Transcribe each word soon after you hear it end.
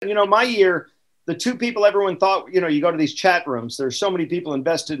my year, the two people everyone thought, you go to these chat rooms, there's so many people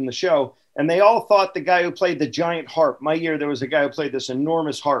invested in the show, and they all thought the guy who played the giant harp. My year, there was a guy who played this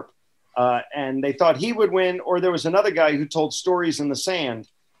enormous harp, and they thought he would win, or there was another guy who told stories in the sand.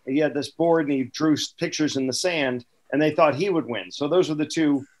 He had this board and he drew pictures in the sand, and they thought he would win. So those were the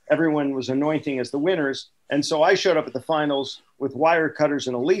two everyone was anointing as the winners. And so I showed up at the finals with wire cutters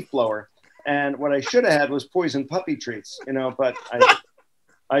and a leaf blower. And what I should have had was poison puppy treats, but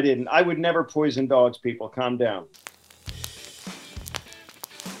I didn't. I would never poison dogs, people. Calm down.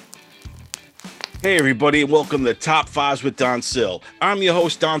 Hey, everybody, and welcome to Top 5s with Don Sill. I'm your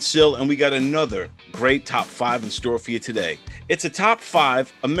host, Don Sill, and we got another great Top 5 in store for you today. It's a Top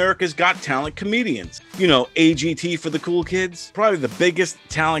 5 America's Got Talent comedians. AGT for the cool kids. Probably the biggest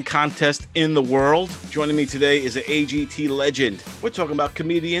talent contest in the world. Joining me today is an AGT legend. We're talking about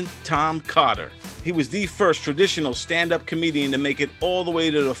comedian Tom Cotter. He was the first traditional stand-up comedian to make it all the way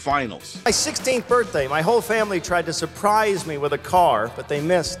to the finals. My 16th birthday, my whole family tried to surprise me with a car, but they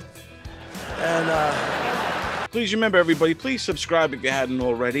missed. And please remember, everybody, please subscribe if you hadn't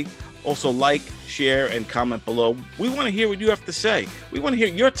already. Also like, share, and comment below. We want to hear what you have to say. We want to hear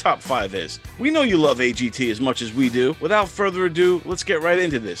your top 5 is. We know you love AGT as much as we do. Without further ado, let's get right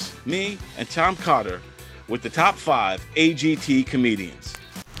into this. Me and Tom Cotter with the top 5 AGT comedians.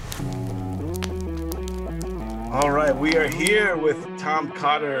 All right, we are here with Tom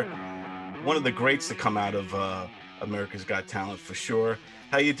Cotter, one of the greats to come out of America's Got Talent for sure.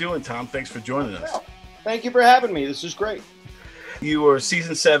 How you doing, Tom? Thanks for joining us. Thank you for having me. This is great. You were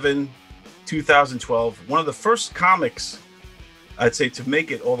season 7, 2012, one of the first comics, I'd say, to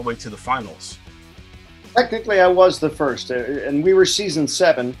make it all the way to the finals. Technically, I was the first, and we were season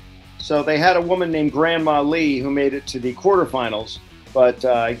 7. So they had a woman named Grandma Lee who made it to the quarterfinals, but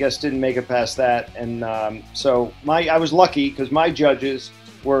I guess didn't make it past that. And so I was lucky because my judges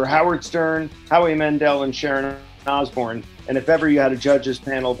were Howard Stern, Howie Mandel, and Sharon Osbourne. And if ever you had a judges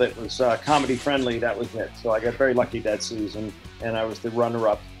panel that was comedy friendly, that was it. So I got very lucky that season, and I was the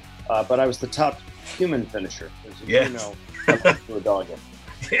runner-up. But I was the top human finisher. Yes. To a dog.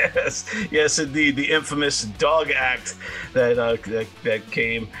 Yes, indeed. The infamous dog act that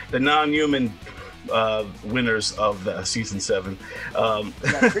came. The non-human winners of the season 7.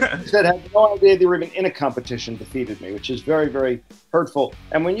 That had no idea they were even in a competition defeated me, which is very, very hurtful.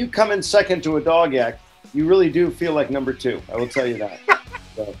 And when you come in second to a dog act, you really do feel like number 2. I will tell you that.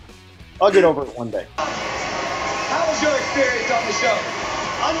 So, I'll get over it one day. How was your experience on the show?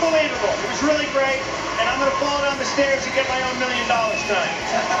 Unbelievable. It was really great, and I'm going to fall down the stairs and get my own $1 million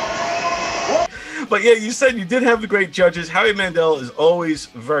tonight. But yeah, you said you did have the great judges. Howie Mandel is always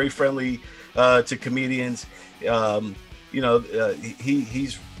very friendly to comedians.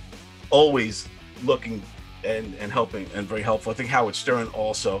 He's always looking and helping and very helpful. I think Howard Stern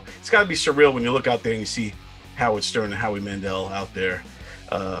also. It's got to be surreal when you look out there and you see Howard Stern and Howie Mandel out there.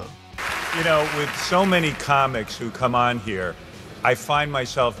 With so many comics who come on here, I find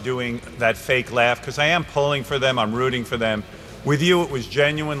myself doing that fake laugh because I am pulling for them, I'm rooting for them. With you, it was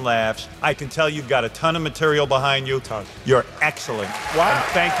genuine laughs. I can tell you've got a ton of material behind you. You're excellent. Wow. And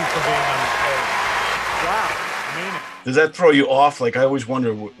thank you for being on the stage. Wow. I mean it. Does that throw you off? Like, I always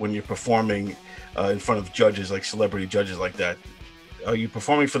wonder when you're performing in front of judges, like celebrity judges like that. Are you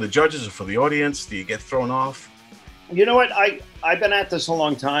performing for the judges or for the audience? Do you get thrown off? You know what? I've been at this a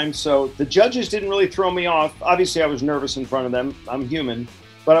long time, so the judges didn't really throw me off. Obviously, I was nervous in front of them. I'm human.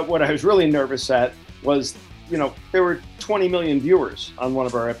 But what I was really nervous at was, there were 20 million viewers on one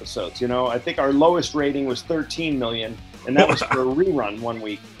of our episodes. I think our lowest rating was 13 million, and that was for a rerun one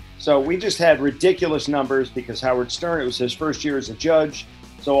week. So we just had ridiculous numbers because Howard Stern, it was his first year as a judge.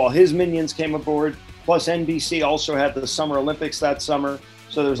 So all his minions came aboard, plus NBC also had the Summer Olympics that summer.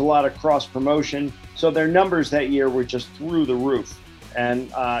 So there was a lot of cross promotion. So their numbers that year were just through the roof. And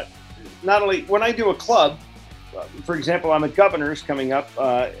not only when I do a club, for example, I'm at Governor's coming up,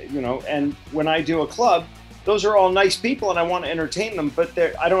 and when I do a club, those are all nice people and I want to entertain them, but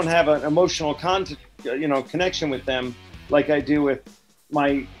I don't have an emotional connection with them like I do with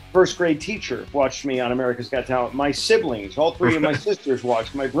my first grade teacher watched me on America's Got Talent. My siblings, all 3 of my sisters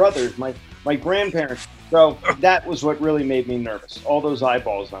watched, my brothers, my grandparents. So that was what really made me nervous. All those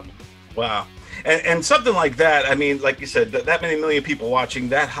eyeballs on me. Wow. And something like that, I mean, like you said, that many million people watching,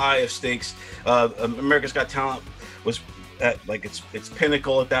 that high of stakes, America's Got Talent was at like its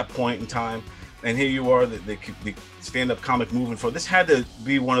pinnacle at that point in time. And here you are, the stand-up comic moving forward. This had to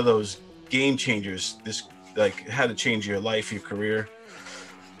be one of those game changers. This had to change your life, your career.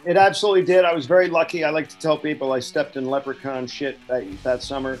 It absolutely did. I was very lucky. I like to tell people I stepped in leprechaun shit that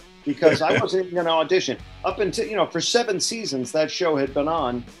summer. because I wasn't even going to audition. Up until, for 7 seasons, that show had been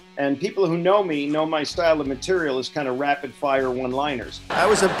on. And people who know me know my style of material is kind of rapid fire one-liners. I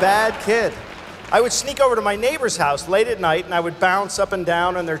was a bad kid. I would sneak over to my neighbor's house late at night and I would bounce up and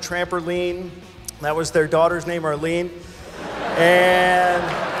down on their trampoline. That was their daughter's name, Arlene. And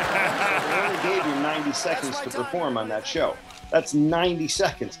they only gave you 90 seconds to perform on that show. That's 90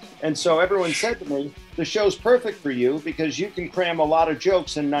 seconds. And so everyone said to me, the show's perfect for you because you can cram a lot of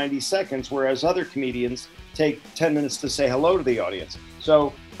jokes in 90 seconds, whereas other comedians take 10 minutes to say hello to the audience.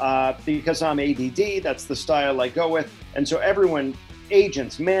 So because I'm ADD, that's the style I go with. And so everyone,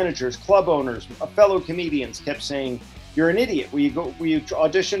 agents, managers, club owners, fellow comedians kept saying, you're an idiot. Will you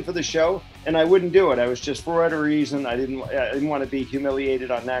audition for the show? And I wouldn't do it. I was just, for whatever reason, I didn't want to be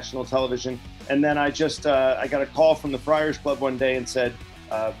humiliated on national television. And then I got a call from the Friars Club one day and said,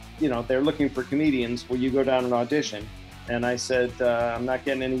 they're looking for comedians. Will you go down and audition? And I said, I'm not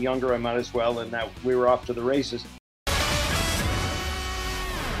getting any younger. I might as well. And we were off to the races.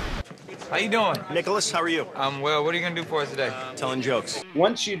 How you doing? Nicholas, how are you? I'm well. What are you going to do for us today? Telling jokes.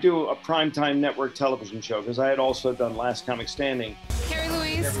 Once you do a primetime network television show, because I had also done Last Comic Standing. Carrie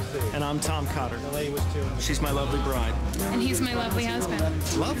Louise. And I'm Tom Cotter. She's my lovely bride. And he's my lovely husband.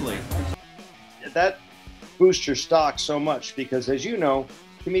 Lovely. That boosts your stock so much because, as you know,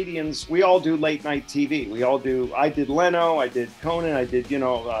 comedians, we all do late night TV. I did Leno, I did Conan, I did,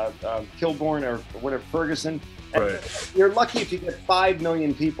 Kilborn or whatever, Ferguson. Right. You're lucky if you get 5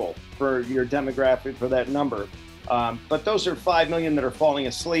 million people for your demographic for that number. But those are 5 million that are falling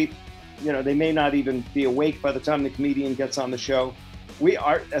asleep. They may not even be awake by the time the comedian gets on the show.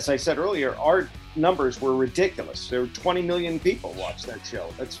 As I said earlier, our numbers were ridiculous. There were 20 million people watched that show.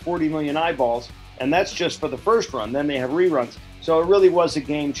 That's 40 million eyeballs. And that's just for the first run. Then they have reruns. So it really was a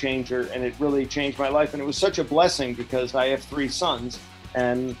game changer and it really changed my life. And it was such a blessing because I have 3 sons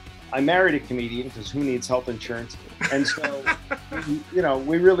and I married a comedian because who needs health insurance? And so,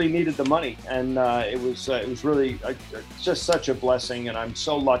 we really needed the money, and it was really just such a blessing. And I'm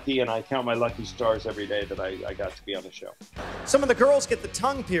so lucky, and I count my lucky stars every day that I got to be on the show. Some of the girls get the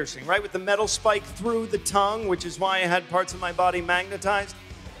tongue piercing, right, with the metal spike through the tongue, which is why I had parts of my body magnetized.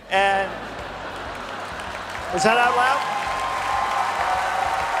 And was that out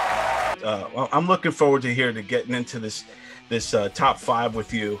loud? Well, I'm looking forward to getting into this top 5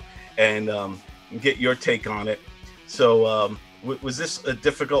 with you. And get your take on it. So was this a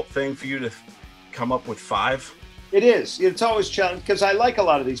difficult thing for you to come up with 5? It is. It's always challenging because I like a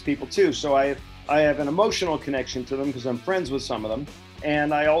lot of these people too. So I have an emotional connection to them because I'm friends with some of them.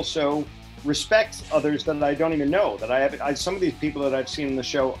 And I also respect others that I don't even know. Some of these people that I've seen in the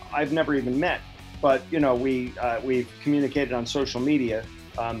show, I've never even met. But, we've communicated on social media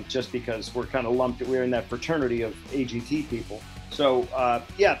just because we're kind of lumped. We're in that fraternity of AGT people. So,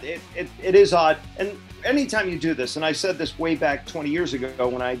 it is odd. And anytime you do this, and I said this way back 20 years ago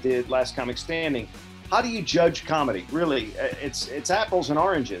when I did Last Comic Standing, how do you judge comedy? Really, it's apples and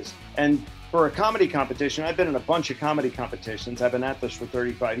oranges. And for a comedy competition, I've been in a bunch of comedy competitions. I've been at this for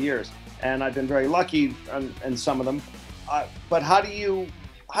 35 years, and I've been very lucky in some of them. But how do you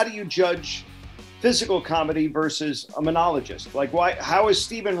judge physical comedy versus a monologist? Like, how is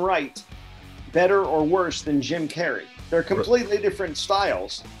Stephen Wright better or worse than Jim Carrey? They're completely different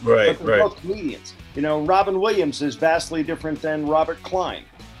styles, right? But they're both comedians. Robin Williams is vastly different than Robert Klein.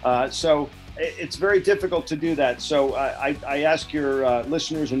 So it's very difficult to do that. So I ask your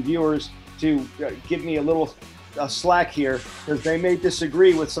listeners and viewers to give me a little slack here because they may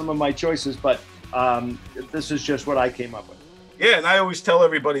disagree with some of my choices, but this is just what I came up with. Yeah, and I always tell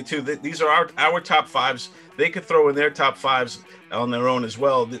everybody too that these are our top 5s. They could throw in their top 5s on their own as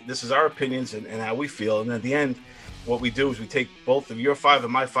well. This is our opinions and how we feel. And at the end, what we do is we take both of your 5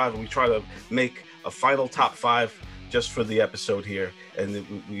 and my 5, and we try to make a final top 5 just for the episode here. And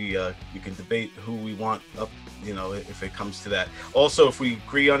we can debate who we want up, if it comes to that. Also, if we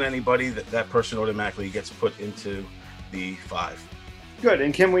agree on anybody, that person automatically gets put into the 5. Good.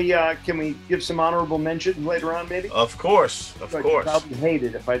 And can we give some honorable mentions later on, maybe? Of course. I'll be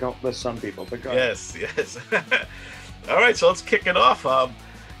hated if I don't list some people. But go ahead. Yes. All right, so let's kick it off.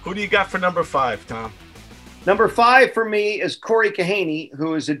 Who do you got for number 5, Tom? Number 5 for me is Corey Kahaney,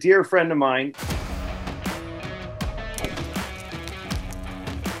 who is a dear friend of mine.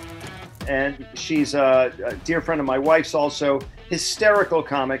 And she's a dear friend of my wife's also. Hysterical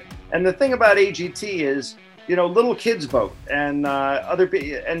comic. And the thing about AGT is, little kids vote, and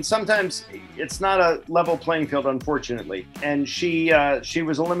and sometimes it's not a level playing field, unfortunately. And she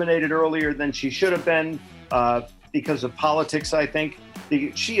was eliminated earlier than she should have been because of politics, I think.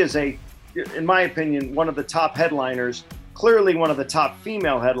 She is in my opinion, one of the top headliners clearly one of the top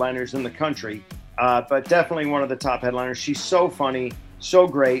female headliners in the country, but definitely one of the top headliners. She's so funny, so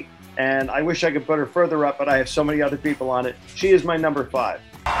great, and I wish I could put her further up, but I have so many other people on it. She is my number 5.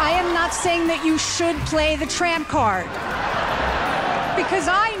 I am not saying that you should play the tramp card, because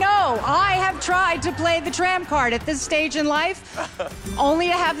I know I have tried to play the tramp card at this stage in life, only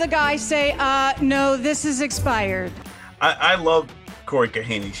to have the guy say, no, this is expired. I love Corey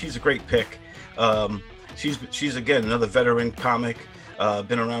Kahane. She's a great pick. She's again another veteran comic,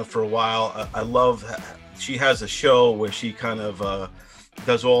 been around for a while. I love. She has a show where she kind of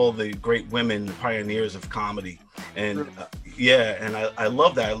does all the great women, the pioneers of comedy, and and I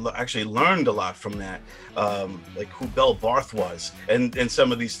love that. I actually learned a lot from that, like who Belle Barth was, and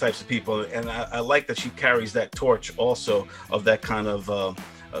some of these types of people. And I like that she carries that torch also of that kind of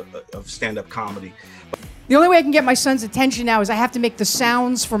stand-up comedy. The only way I can get my son's attention now is I have to make the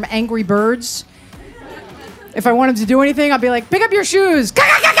sounds from Angry Birds. If I want him to do anything, I'll be like, pick up your shoes.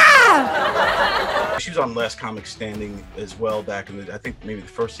 She was on Last Comic Standing as well back in I think maybe the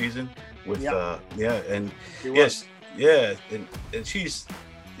first season with and she's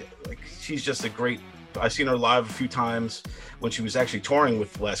just a great. I've seen her live a few times when she was actually touring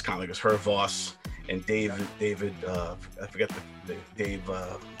with Last Comic. It was her, Voss, and David. I forget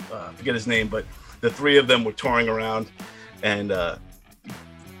I forget his name, but the three of them were touring around, and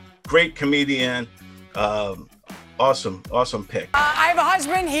great comedian. Awesome pick. I have a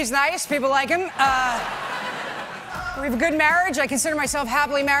husband. He's nice. People like him. We have a good marriage. I consider myself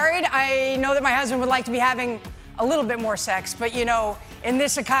happily married. I know that my husband would like to be having a little bit more sex, but you know, in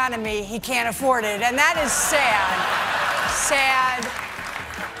this economy, he can't afford it, and that is sad.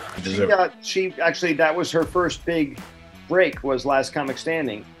 She actually, that was her first big break, was Last Comic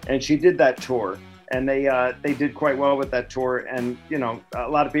Standing, and she did that tour, and they did quite well with that tour. And you know, a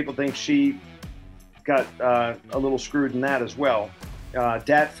lot of people think she got a little screwed in that as well.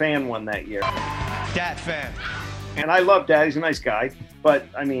 Dat Fan won that year. Dat Fan. And I love Dat. He's a nice guy, but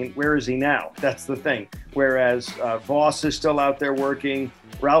I mean, where is he now? That's the thing. Whereas Voss is still out there working.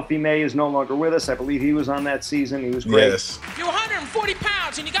 Ralphie May is no longer with us. I believe he was on that season. He was great. Yes. You're 140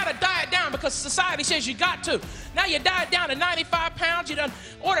 pounds and you got to diet down because society says you got to. Now you diet down to 95 pounds. You done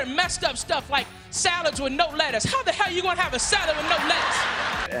ordered messed up stuff like salads with no lettuce. How the hell are you going to have a salad with no lettuce?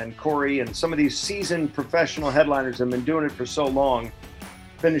 And Corey and some of these seasoned professional headliners have been doing it for so long,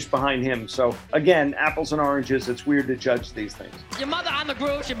 finished behind him. So again, apples and oranges. It's weird to judge these things. Your mother on the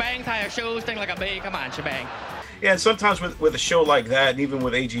groove, shebang, tie your shoes, thing like a bee. Come on, shebang. Yeah, and sometimes with a show like that, and even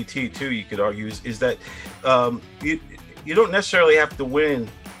with AGT too, you could argue is that you don't necessarily have to win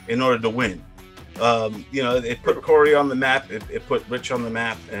in order to win. You know, it put Corey on the map, it put Rich on the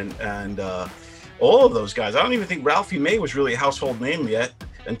map, and all of those guys. I don't even think Ralphie May was really a household name yet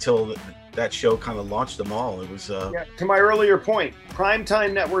until that show kind of launched them all. It was to my earlier point,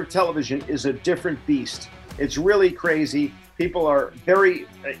 primetime network television is a different beast. It's really crazy. People are very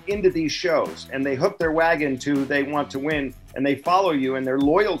into these shows, and they hook their wagon to they want to win, and they follow you, and they're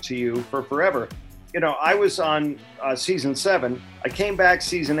loyal to you for forever. You know, I was on season 7. I came back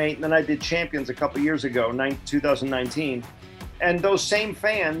season 8, and then I did Champions a couple years ago, 2019. And those same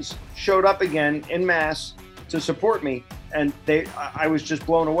fans showed up again en masse to support me, and I was just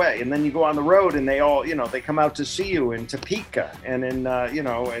blown away. And then you go on the road, and they all, you know, they come out to see you in Topeka and in, you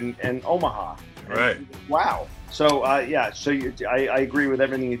know, and Omaha. Right. And, wow. So, so I agree with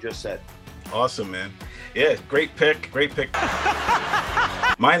everything you just said. Awesome, man. Yeah, great pick.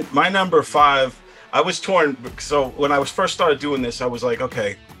 My number 5, I was torn. So when I first started doing this, I was like,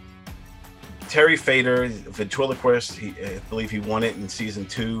 okay, Terry Fator, ventriloquist, I believe he won it in season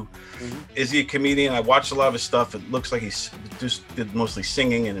 2. Mm-hmm. Is he a comedian? I watched a lot of his stuff. It looks like he's just did mostly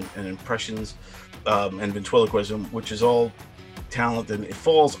singing and impressions and ventriloquism, which is all talent, and it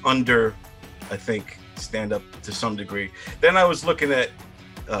falls under, I think, stand-up to some degree. Then I was looking at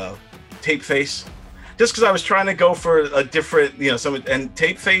Tape Face, just because I was trying to go for a different, you know, and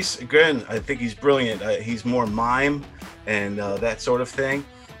Tape Face, again, I think he's brilliant. He's more mime and that sort of thing.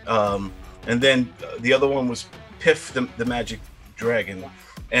 And then the other one was Piff the Magic Dragon.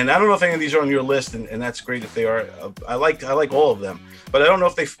 And I don't know if any of these are on your list, and that's great if they are. I like all of them, but I don't know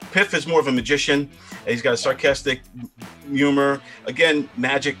if Piff is more of a magician. He's got a sarcastic humor. Again,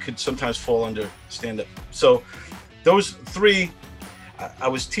 magic could sometimes fall under stand-up. So those 3, I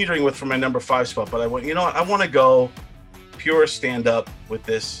was teetering with for my number 5 spot, but I went, you know what? I want to go pure stand-up with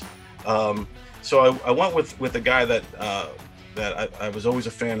this. So I went with a guy that I was always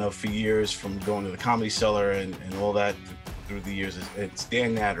a fan of for years, from going to the Comedy Cellar and all that through the years. It's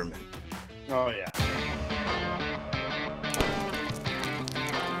Dan Natterman. Oh, yeah.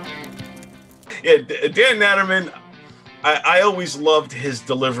 Yeah, Dan Natterman, I always loved his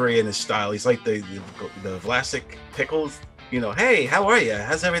delivery and his style. He's like the Vlasic Pickles. You know, hey, how are you?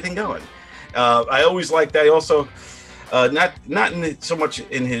 How's everything going? I always liked that. He also, not so much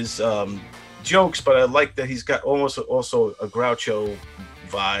in his jokes, but I like that he's got almost also a Groucho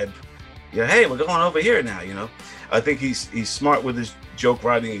vibe. Yeah, hey, we're going over here now. You know, I think he's smart with his joke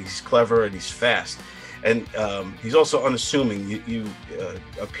writing. He's clever and he's fast, and he's also unassuming. You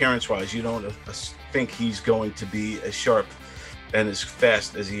appearance-wise, you don't think he's going to be as sharp and as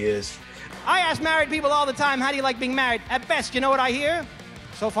fast as he is. I ask married people all the time, how do you like being married? At best, you know what I hear?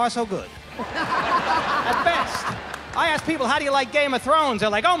 So far, so good. At best. I ask people, how do you like Game of Thrones? They're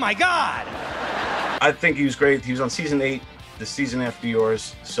like, oh my God. I think he was great. He was on season 8, the season after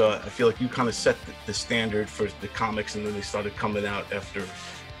yours. So I feel like you kind of set the standard for the comics, and then they started coming out after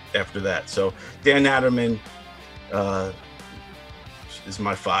that. So Dan Natterman is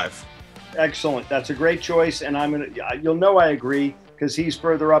my 5. Excellent. That's a great choice, and you'll know I agree because he's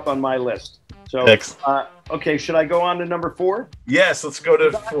further up on my list. So, okay, should I go on to number 4? Yes, let's go to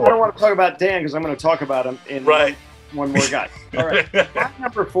 4. I don't want to talk about Dan because I'm going to talk about him in one more guy. All right. My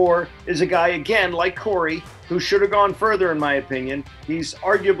number 4 is a guy, again, like Corey, who should have gone further, in my opinion. He's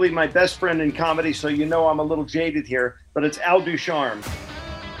arguably my best friend in comedy, so you know I'm a little jaded here, but it's Al Ducharme,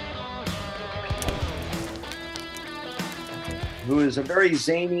 who is a very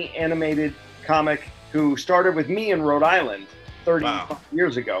zany, animated comic who started with me in Rhode Island 35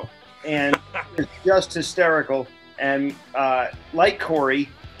 years ago, and is just hysterical. And like Corey,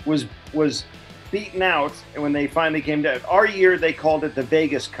 was beaten out beaten they finally came to our year. They called it the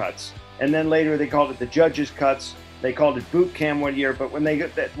Vegas cuts, and then later they called it the judges cuts. They called it boot camp one year. But when they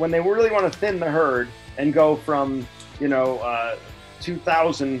really want to thin the herd and go from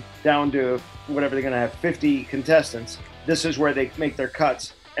 2,000 down to whatever, they're going to have 50 contestants. This is where they make their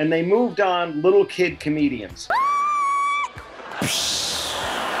cuts. And they moved on little kid comedians.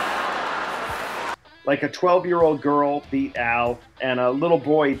 Like a 12-year-old girl beat Al, and a little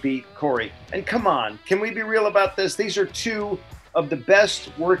boy beat Corey. And come on, can we be real about this? These are 2 of the best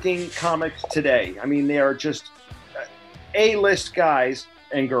working comics today. I mean, they are just A-list guys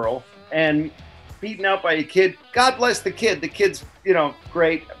and girl, and beaten out by a kid. God bless the kid. The kid's,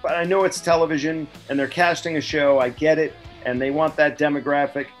 great, but I know it's television and they're casting a show. I get it, and they want that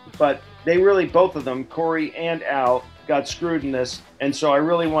demographic, but they really, both of them, Corey and Al, got screwed in this, and so I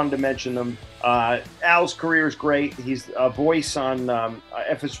really wanted to mention them. Al's career is great. He's a voice on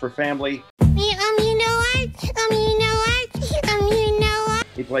F is for Family.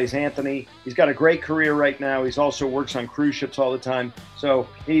 He plays Anthony. He's got a great career right now. He's also works on cruise ships all the time. So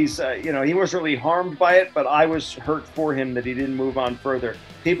he's, he wasn't really harmed by it, but I was hurt for him that he didn't move on further.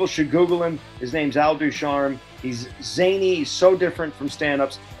 People should Google him. His name's Al Ducharme. He's zany. He's so different from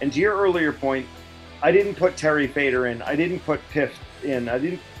stand-ups. And to your earlier point, I didn't put Terry Fator in. I didn't put Piff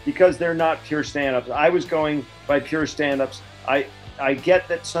in. Because they're not pure stand-ups. I was going by pure stand-ups. I get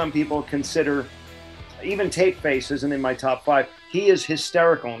that some people consider, even Tape Face isn't in my top 5. He is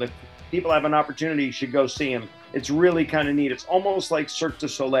hysterical, and if people have an opportunity, you should go see him. It's really kind of neat. It's almost like Cirque du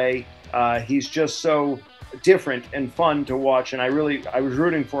Soleil. He's just so different and fun to watch, and I was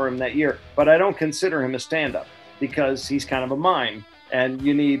rooting for him that year. But I don't consider him a stand-up because he's kind of a mime, and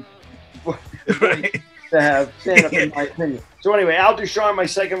you need to have stand-up, in my opinion. So anyway, Al Ducharme, my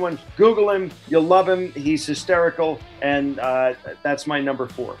second one. Google him. You'll love him. He's hysterical, and that's my number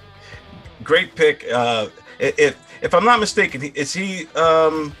 4. Great pick. If I'm not mistaken, is he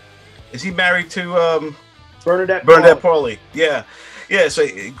married to Bernadette Pauly? Yeah. So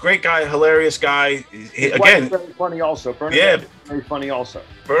great guy, hilarious guy. Again, very funny also. Bernadette, very funny also.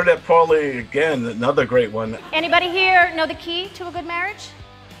 Bernadette Pauly, again, another great one. Anybody here know the key to a good marriage?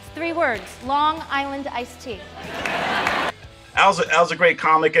 It's 3 words: Long Island iced tea. Al's a great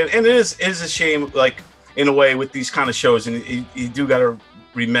comic, and it is a shame, like, in a way, with these kind of shows, and you do got to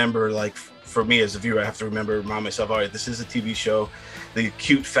remember, like, for me as a viewer, I have to remind myself, all right, this is a TV show. The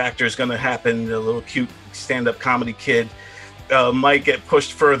cute factor is going to happen. The little cute stand-up comedy kid might get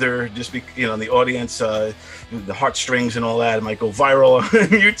pushed further, just the audience, the heartstrings and all that. It might go viral on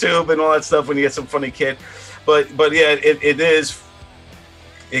YouTube and all that stuff when you get some funny kid. But yeah,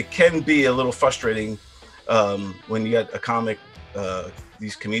 it can be a little frustrating when you get a comic,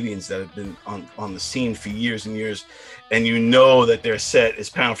 these comedians that have been on the scene for years and years, and you know that their set is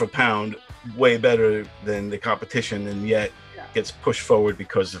pound for pound way better than the competition, and yet gets pushed forward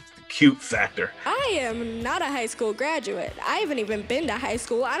because of the cute factor. I am not a high school graduate. I haven't even been to high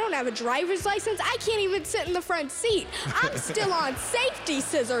school. I don't have a driver's license. I can't even sit in the front seat. I'm still on safety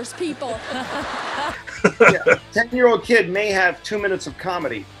scissors, people. 10-year-old kid may have 2 minutes of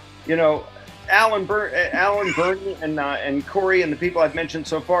comedy. Alan, Bernie, and Corey and the people I've mentioned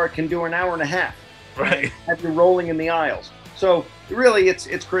so far can do an hour and a half. Right. Have you rolling in the aisles. So really,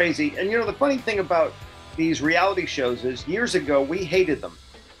 it's crazy. And the funny thing about these reality shows is years ago we hated them.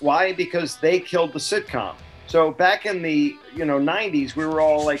 Why? Because they killed the sitcom. So back in the 90s, we were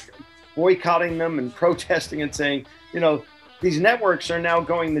all like boycotting them and protesting and saying, these networks are now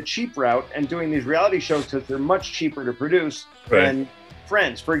going the cheap route and doing these reality shows because they're much cheaper to produce than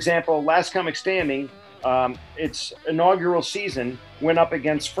Friends. For example, Last Comic Standing, its inaugural season went up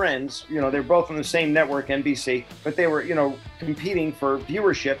against Friends. They're both on the same network, NBC, but they were, competing for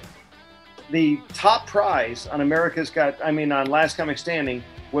viewership. The top prize on on Last Comic Standing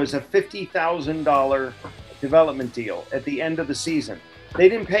was a $50,000 development deal at the end of the season. They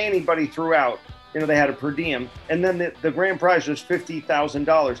didn't pay anybody throughout. They had a per diem. And then the grand prize was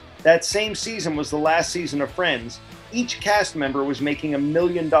 $50,000. That same season was the last season of Friends. Each cast member was making $1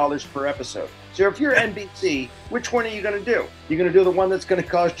 million per episode. So if you're NBC, which one are you going to do? You're going to do the one that's going to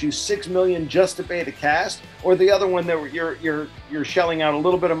cost you $6 million just to pay the cast, or the other one that you're shelling out a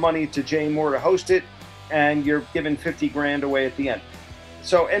little bit of money to Jay Moore to host it, and you're giving $50,000 away at the end.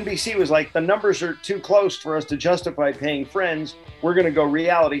 So NBC was like, the numbers are too close for us to justify paying Friends. We're going to go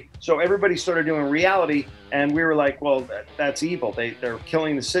reality. So everybody started doing reality, and we were like, well, that's evil. They're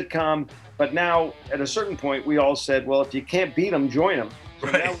killing the sitcom. But now, at a certain point, we all said, well, if you can't beat them, join them.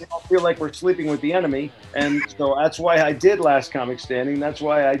 So now we all feel like we're sleeping with the enemy. And so that's why I did Last Comic Standing. That's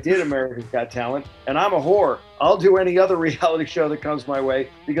why I did America's Got Talent. And I'm a whore. I'll do any other reality show that comes my way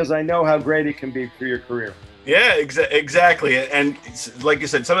because I know how great it can be for your career. Yeah, exactly. And like you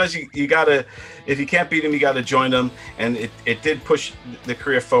said, sometimes you gotta, if you can't beat them, you gotta join them. And it did push the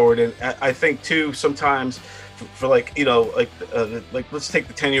career forward. And I think too, sometimes for let's take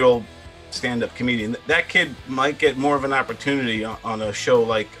the 10-year-old stand-up comedian. That kid might get more of an opportunity on a show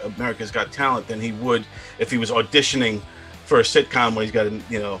like America's Got Talent than he would if he was auditioning for a sitcom where he's got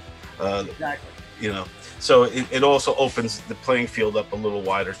exactly. So it also opens the playing field up a little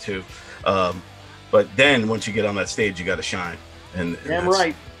wider too. But then once you get on that stage, you got to shine. And damn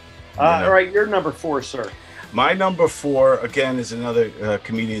right. All right, you're number 4, sir. My number 4 again is another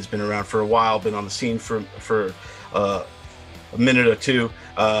comedian who's been around for a while, been on the scene for a minute or two.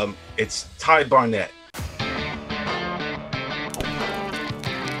 It's Ty Barnett.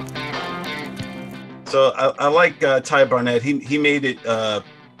 So I like Ty Barnett. He made it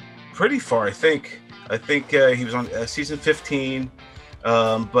pretty far, I think. He was on season 15.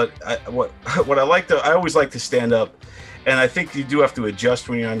 But what I like I always like to stand up, and I think you do have to adjust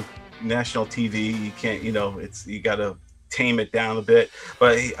when you're on national TV. You can't, you got to tame it down a bit.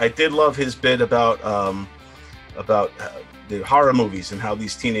 But I did love his bit about the horror movies and how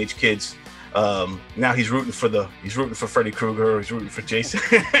these teenage kids. Now he's rooting for Freddy Krueger, or he's rooting for Jason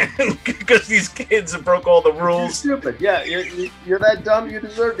because these kids have broke all the rules. You're stupid. Yeah, you're that dumb. You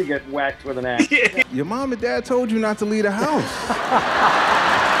deserve to get whacked with an axe. Yeah. Your mom and dad told you not to leave the house.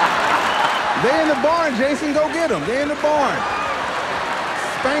 They in the barn, Jason. Go get them. They in the barn.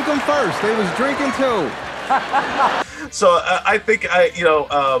 Spank them first. They was drinking too. So I think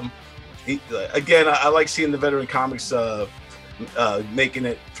again, I like seeing the veteran comics. Making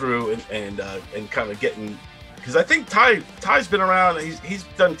it through and kind of getting, because I think Ty's been around. He's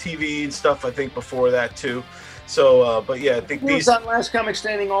done TV and stuff, I think, before that too. So, but yeah, I think he was on Last Comic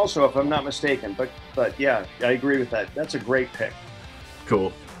Standing also, if I'm not mistaken. But yeah, I agree with that. That's a great pick.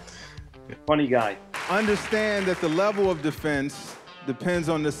 Cool. Funny guy. Understand that the level of defense depends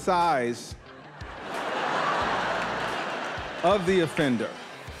on the size of the offender.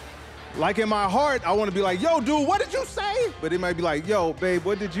 Like in my heart, I want to be like, yo, dude, what did you say? But it might be like, yo, babe,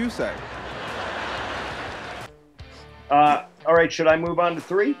 what did you say? All right, should I move on to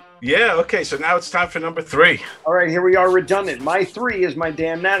 3? Yeah, okay, so now it's time for number 3. All right, here we are redundant. My 3 is my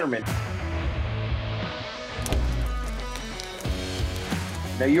Dan Natterman.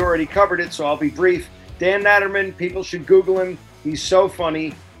 Now, you already covered it, so I'll be brief. Dan Natterman, people should Google him. He's so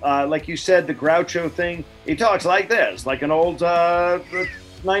funny. Like you said, the Groucho thing, he talks like this, like an old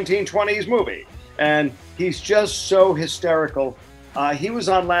 1920s movie, and he's just so hysterical. He was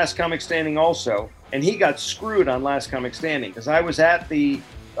on Last Comic Standing also, and he got screwed on Last Comic Standing because I was at the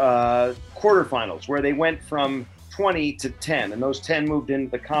quarterfinals where they went from 20 to 10, and those 10 moved into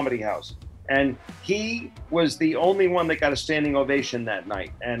the Comedy House, and he was the only one that got a standing ovation that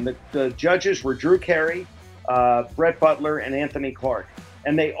night. And the judges were Drew Carey, Brett Butler, and Anthony Clark,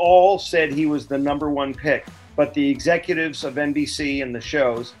 and they all said he was the number 1 pick. But the executives of NBC and the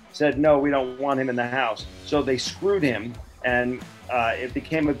shows said, no, we don't want him in the house. So they screwed him, and it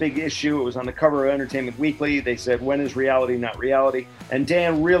became a big issue. It was on the cover of Entertainment Weekly. They said, when is reality not reality? And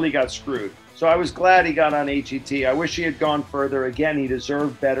Dan really got screwed. So I was glad he got on HGT. I wish he had gone further. Again, he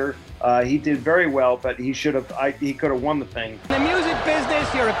deserved better. He did very well, but he should have. He could have won the thing. In the music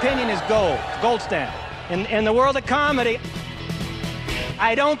business, your opinion is gold standard. In the world of comedy,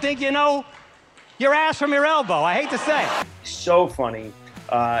 I don't think you know your ass from your elbow. I hate to say it. So funny,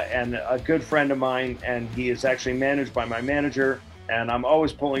 and a good friend of mine, and he is actually managed by my manager, and I'm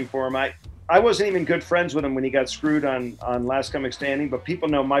always pulling for him. I wasn't even good friends with him when he got screwed on Last Comic Standing, but people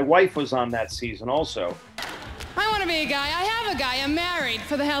know my wife was on that season also. I want to be a guy. I have a guy. I'm married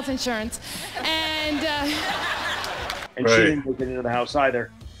for the health insurance. And She didn't make it into the house either.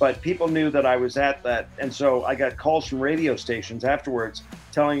 But people knew that I was at that. And so I got calls from radio stations afterwards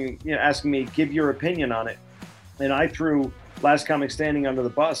asking me, give your opinion on it. And I threw Last Comic Standing under the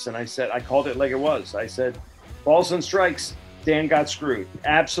bus. And I called it like it was. I said, balls and strikes. Dan got screwed,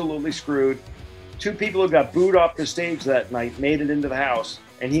 absolutely screwed. 2 people who got booed off the stage that night made it into the house,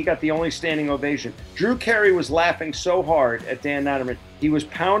 and he got the only standing ovation. Drew Carey was laughing so hard at Dan Natterman, he was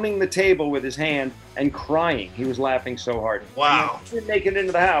pounding the table with his hand and crying. He was laughing so hard. Wow. When he didn't make it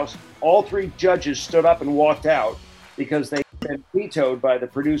into the house, all 3 judges stood up and walked out because they had been vetoed by the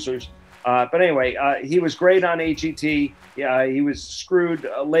producers. But anyway, he was great on AGT. He was screwed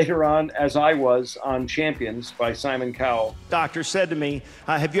later on, as I was, on Champions by Simon Cowell. Doctor said to me,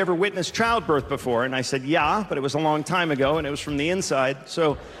 have you ever witnessed childbirth before? And I said, yeah, but it was a long time ago, and it was from the inside.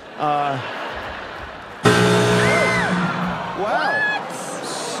 So, wow.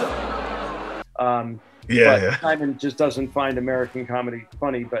 Simon just doesn't find American comedy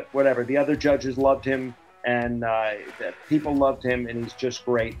funny, but whatever. The other judges loved him. And people loved him, and he's just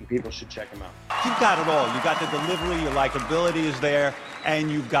great, and people should check him out. You've got it all. You got the delivery, your likability is there, and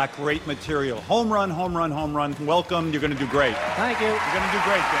you've got great material. Home run, home run, home run. Welcome. You're going to do great. Thank you. You're going to do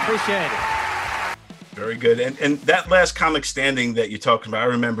great, Dan. Appreciate it. Very good. And that Last Comic Standing that you're talking about, I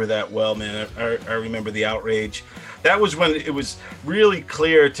remember that well, man. I remember the outrage. That was when it was really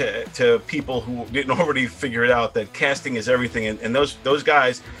clear to people who didn't already figure it out that casting is everything. And those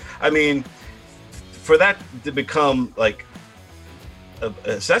guys, I mean, for that to become like a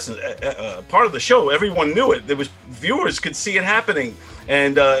part of the show, everyone knew it. There was viewers could see it happening,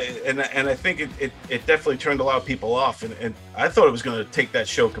 and I think it definitely turned a lot of people off. And I thought it was going to take that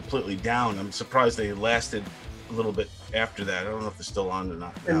show completely down. I'm surprised they lasted a little bit after that. I don't know if they're still on or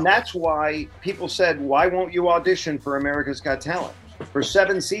not. And that's why people said, "Why won't you audition for America's Got Talent?" For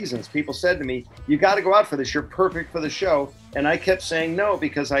 7 seasons, people said to me, "You got to go out for this. You're perfect for the show." And I kept saying no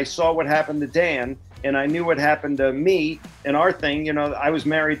because I saw what happened to Dan. And I knew what happened to me and our thing. You know, I was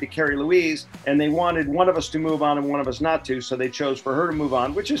married to Carrie Louise, and they wanted one of us to move on and one of us not to. So they chose for her to move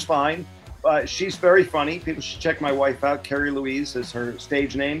on, which is fine. She's very funny. People should check my wife out. Carrie Louise is her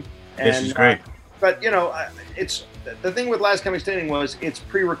stage name. And, yeah, she's great. But, you know, it's the thing with Last Comic Standing was it's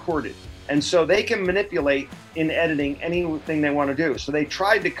pre-recorded. And so they can manipulate in editing anything they want to do. So they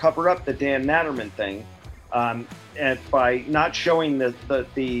tried to cover up the Dan Natterman thing. And by not showing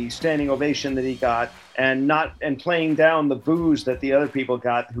the standing ovation that he got and playing down the boos that the other people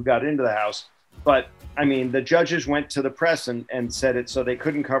got who got into the house. But I mean, the judges went to the press and said it, so they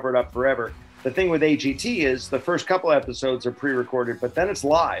couldn't cover it up forever. The thing with AGT is the first couple episodes are pre-recorded, but then it's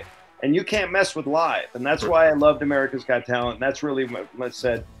live, and you can't mess with live. And that's why I loved America's Got Talent. And that's really what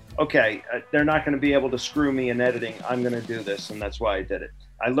said, okay, they're not going to be able to screw me in editing. I'm going to do this, and that's why I did it.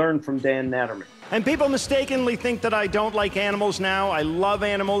 I learned from Dan Natterman. And people mistakenly think that I don't like animals now. I love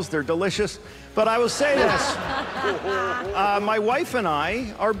animals. They're delicious. But I will say this. My wife and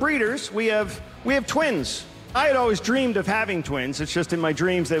I are breeders. We have twins. I had always dreamed of having twins. It's just in my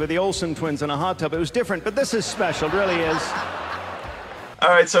dreams they were the Olsen twins in a hot tub. It was different, but this is special. It really is. All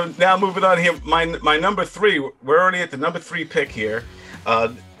right, so now moving on here. My number 3, we're already at the number 3 pick here.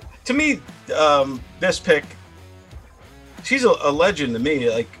 To me, this pick, she's a legend to me.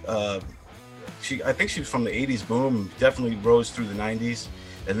 Like, I think she's from the 80s boom, definitely rose through the 90s,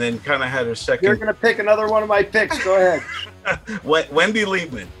 and then kind of had her second. You're going to pick another one of my picks. Go ahead. Wendy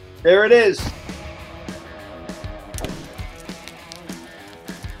Liebman. There it is.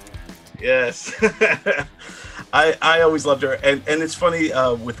 Yes. I always loved her. And it's funny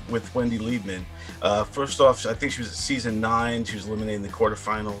with Wendy Liebman. First off, I think she was at season 9. She was eliminated in the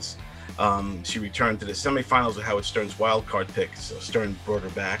quarterfinals. She returned to the semifinals with Howard Stern's wild card pick, so Stern brought her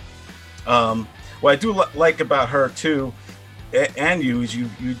back. What I do like about her too, and you, is you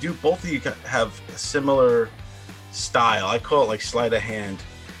do, both of you have a similar style. I call it like sleight of hand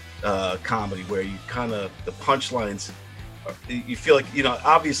comedy, where you kind of, the punchlines, you feel like, you know,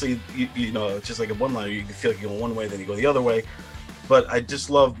 obviously, you know, it's just like a one-liner. You can feel like you go one way, then you go the other way. But I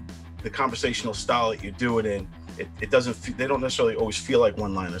just love the conversational style that you do it in. it doesn't. They don't necessarily always feel like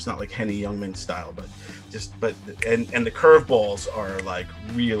one-liners. Not like Henny Youngman style, but and the curveballs are like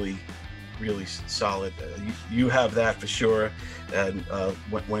really solid. You have that for sure, and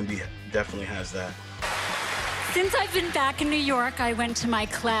Wendy definitely has that. Since I've been back in New York, I went to my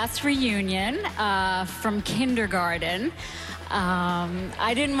class reunion from kindergarten.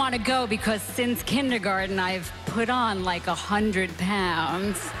 I didn't want to go because since kindergarten, I've put on like 100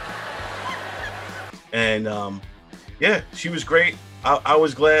 pounds. And yeah, she was great. I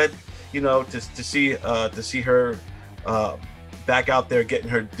was glad, to see her back out there getting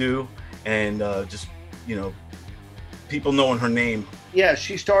her due, and just people knowing her name. Yeah,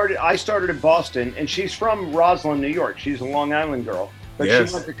 I started in Boston, and she's from Roslyn, New York. She's a Long Island girl. But yes.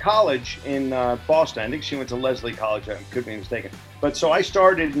 She went to college in Boston. I think she went to Leslie College. I could be mistaken. But so I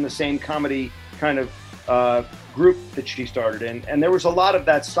started in the same comedy kind of group that she started in. And there was a lot of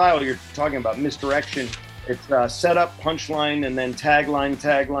that style you're talking about, misdirection. It's setup, punchline, and then tagline.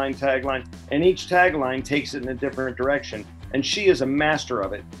 And each tagline takes it in a different direction. And she is a master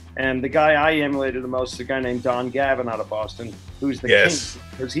of it. And the guy I emulated the most is a guy named Don Gavin out of Boston, who's the king,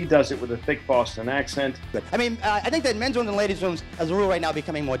 because he does it with a thick Boston accent. I mean, I think that men's rooms and ladies' rooms, as a rule right now,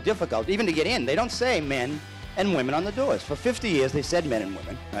 becoming more difficult, even to get in. They don't say men and women on the doors. For 50 years, they said men and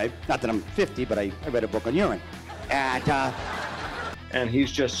women, right? Not that I'm 50, but I read a book on urine. And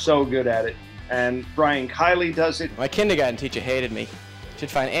he's just so good at it. And Brian Kiley does it. My kindergarten teacher hated me. She'd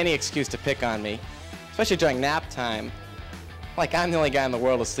find any excuse to pick on me, especially during nap time. Like I'm the only guy in the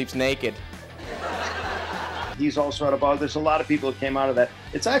world who sleeps naked. He's also out of vaudeville. There's a lot of people that came out of that.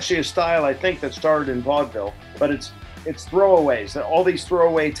 It's actually a style, I think, that started in vaudeville, but it's throwaways, all these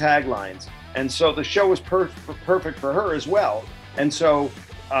throwaway taglines. And so the show was perfect for her as well. And so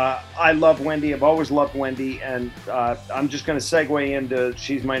I love Wendy. I've always loved Wendy. And I'm just going to segue into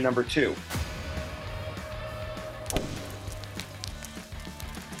she's my number 2.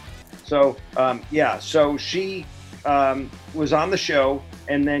 So, so she was on the show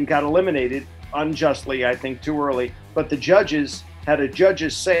and then got eliminated unjustly, I think, too early. But the judges had a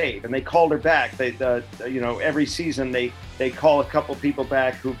judge's save, and they called her back. Every season they call a couple people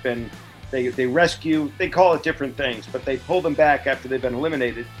back who've been they rescue. They call it different things, but they pull them back after they've been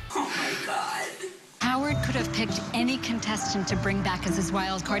eliminated. Oh my God! Howard could have picked any contestant to bring back as his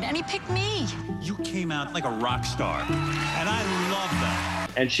wild card, and he picked me. You came out like a rock star, and I love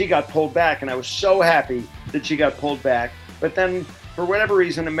that. And she got pulled back, and I was so happy that she got pulled back. But then, for whatever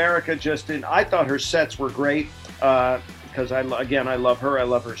reason, America just didn't. I thought her sets were great because I love her. I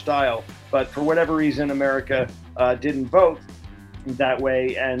love her style. But for whatever reason, America didn't vote that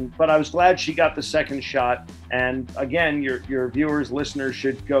way. But I was glad she got the second shot. And again, your viewers, listeners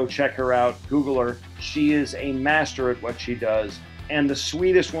should go check her out. Google her. She is a master at what she does, and the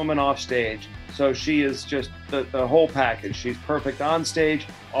sweetest woman off stage. So she is just the whole package. She's perfect on stage,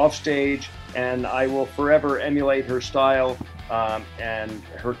 off stage, and I will forever emulate her style and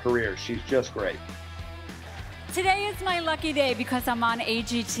her career. She's just great. Today is my lucky day because I'm on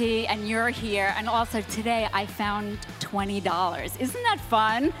AGT and you're here. And also today I found $20. Isn't that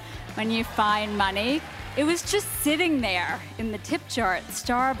fun when you find money? It was just sitting there in the tip jar at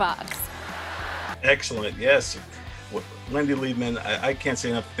Starbucks. Excellent, yes. Wendy Liebman, I can't say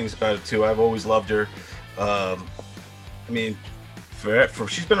enough things about it too. I've always loved her.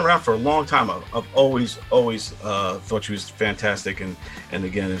 She's been around for a long time. I've always thought she was fantastic, and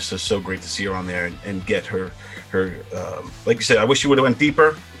again, it's just so great to see her on there and get her. Like you said, I wish she would have went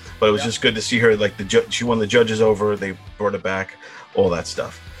deeper, but it was just good to see her. Like she won the judges over. They brought her back, all that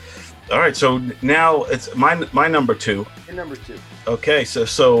stuff. All right, so now it's my number 2. Your number 2. Okay,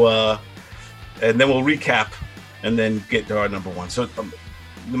 so and then we'll recap. And then get to our number 1. So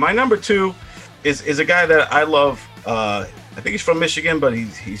my number 2 is a guy that I love. I think he's from Michigan, but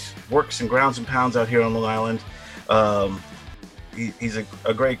he's works in grounds and pounds out here on Long Island. He's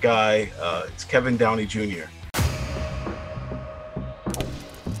a great guy. It's Kevin Downey Jr.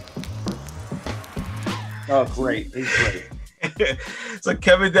 Oh, great. He's great. So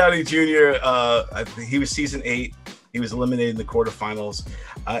Kevin Downey Jr., I think he was season 8. He was eliminated in the quarterfinals.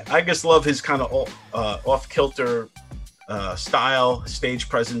 I just love his kind of off-kilter style, stage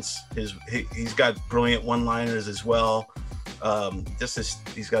presence. He's got brilliant one-liners as well.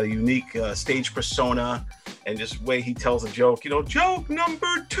 He's got a unique stage persona, and just way he tells a joke. Joke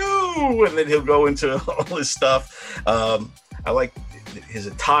number 2, and then he'll go into all his stuff. I like his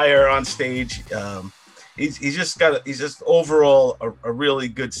attire on stage. He's just overall a really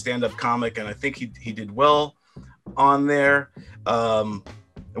good stand-up comic, and I think he did well on there.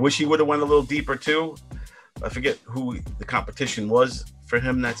 I wish he would have went a little deeper too. I forget who the competition was for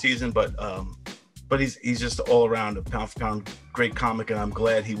him that season, but but he's just all around a pound for pound great comic, and I'm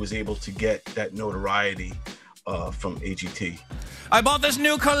glad he was able to get that notoriety from AGT. I bought this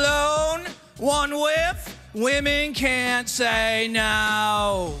new cologne, one whiff, women can't say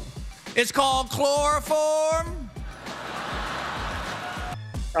no. It's called chloroform.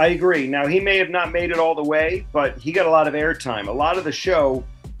 I agree. Now, he may have not made it all the way, but he got a lot of airtime. A lot of the show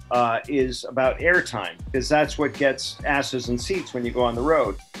is about airtime, because that's what gets asses and seats when you go on the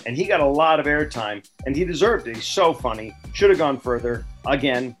road. And he got a lot of airtime, and he deserved it. He's so funny. Should have gone further.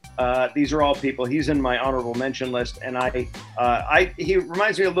 Again, these are all people. He's in my honorable mention list, and he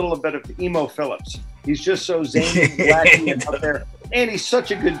reminds me a little bit of Emo Phillips. He's just so zany, wacky, and out there, and he's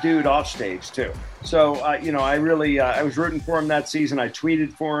such a good dude off stage too. So I really I was rooting for him that season. I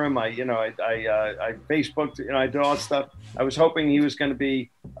tweeted for him. I Facebooked. I did all that stuff. I was hoping he was going to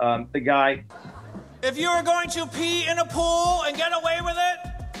be the guy. If you are going to pee in a pool and get away with it,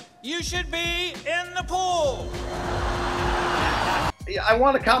 you should be in the pool. I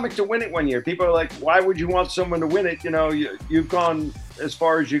want a comic to win it one year. People are like, why would you want someone to win it? You've gone as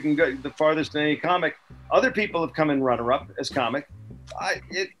far as you can go, the farthest in any comic. Other people have come in runner-up as comic. I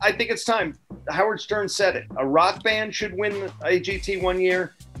think it's time. Howard Stern said it. A rock band should win AGT one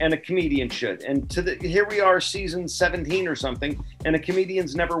year, and a comedian should. And here we are, season 17 or something, and a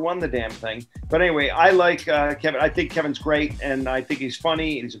comedian's never won the damn thing. But anyway, I like Kevin. I think Kevin's great, and I think he's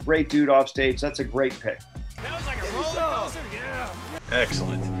funny. He's a great dude off stage. That's a great pick. That was like a roller coaster. Yeah.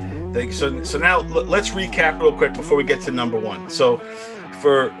 Excellent. Thank you. So now let's recap real quick before we get to number one. So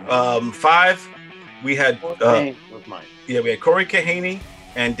for 5, we had we had Corey Kahaney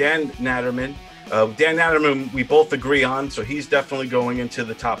and Dan Natterman. Dan Natterman, we both agree on, so he's definitely going into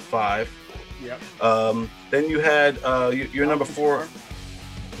the top 5. Yep. Then you had your number 4.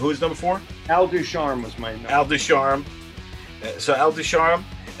 Who's number 4? Al Ducharme was my number. Al Ducharme. So Al Ducharme,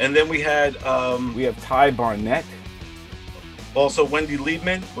 and then we had we have Ty Barnett. Also, Wendy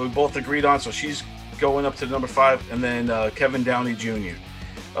Liebman, we both agreed on, so she's going up to number 5, and then Kevin Downey Jr.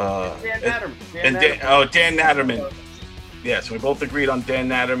 Dan Natterman. Yes, we both agreed on Dan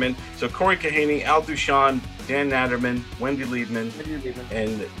Natterman. So Corey Kahaney, Al Ducharme, Dan Natterman, Wendy Liebman,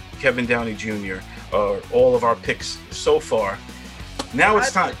 and Kevin Downey Jr. are all of our picks so far. Now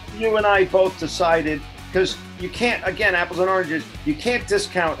it's time. You and I both decided, because you can't, again, apples and oranges, you can't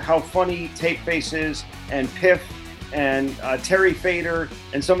discount how funny Tapeface is, and Piff, and Terry Fader,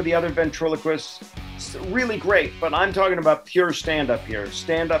 and some of the other ventriloquists. It's really great, but I'm talking about pure stand-up here,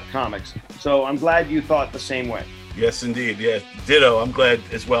 stand-up comics. So I'm glad you thought the same way. Yes, indeed. Yeah, ditto. I'm glad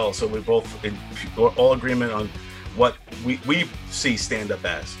as well. So we're both in all agreement on what we see stand-up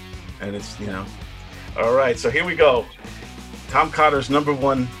as. And it's, all right, so here we go. Tom Cotter's number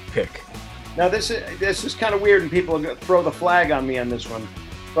 1 pick. Now, this is kind of weird, and people throw the flag on me on this one,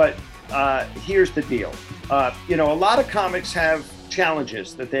 but here's the deal. A lot of comics have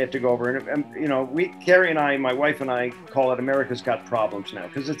challenges that they have to go over, and Carrie and I, my wife and I, call it America's Got Problems now,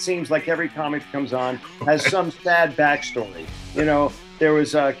 because it seems like every comic that comes on has some sad backstory. There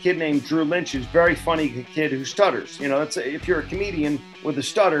was a kid named Drew Lynch, who's a very funny kid who stutters. If you're a comedian with a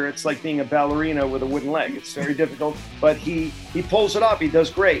stutter, it's like being a ballerina with a wooden leg. It's very difficult, but he pulls it off. He does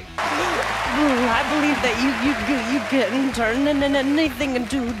great. I believe that you can turn anything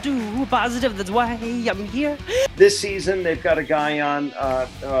into positive. That's why I'm here. This season, they've got a guy on,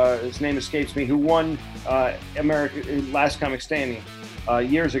 his name escapes me, who won Last Comic Standing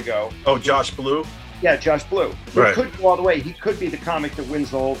years ago. Oh, Josh Blue? Yeah, Josh Blue. He Right. could go all the way. He could be the comic that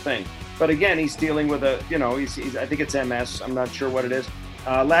wins the whole thing. But again, he's dealing with he's I think it's MS. I'm not sure what it is.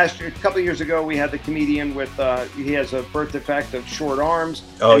 Last year, a couple of years ago, we had the comedian with, he has a birth defect of short arms.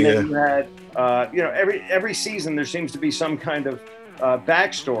 Oh, and yeah. then you had, every season there seems to be some kind of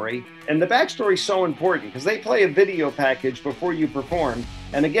backstory. And the backstory is so important because they play a video package before you perform.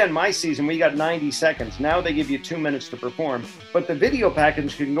 And again, my season, we got 90 seconds. Now they give you 2 minutes to perform. But the video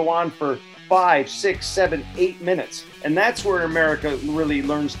package can go on for 5, 6, 7, 8 minutes. And that's where America really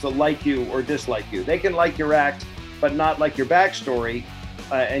learns to like you or dislike you. They can like your act, but not like your backstory,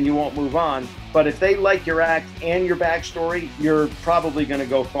 and you won't move on. But if they like your act and your backstory, you're probably going to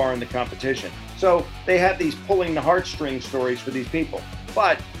go far in the competition. So they have these pulling the heartstrings stories for these people.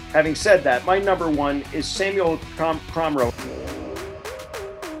 But having said that, my number 1 is Samuel Cromroe.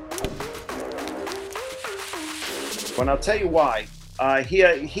 And I'll tell you why. He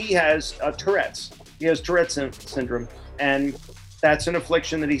has Tourette's. He has Tourette's syndrome, and that's an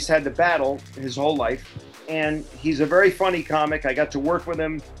affliction that he's had to battle his whole life. And he's a very funny comic. I got to work with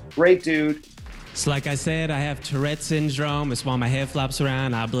him. Great dude. So like I said, I have Tourette's syndrome. It's why my head flops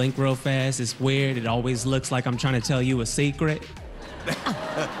around. I blink real fast. It's weird. It always looks like I'm trying to tell you a secret.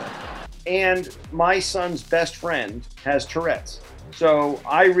 and my son's best friend has Tourette's. So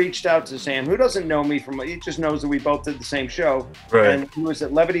I reached out to Sam, who doesn't know me he just knows that we both did the same show. Right. And he was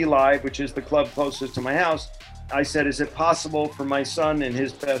at Levity Live, which is the club closest to my house. I said, is it possible for my son and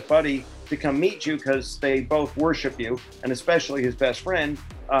his best buddy to come meet you, because they both worship you, and especially his best friend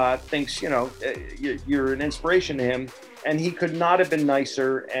thinks, you're an inspiration to him. And he could not have been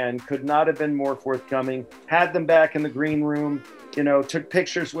nicer and could not have been more forthcoming. Had them back in the green room, took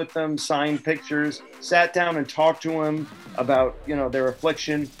pictures with them, signed pictures, sat down and talked to him about, their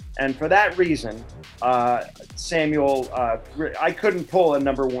affliction. And for that reason, Samuel, I couldn't pull a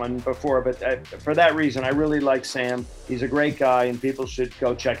number one before, but for that reason, I really like Sam. He's a great guy, and people should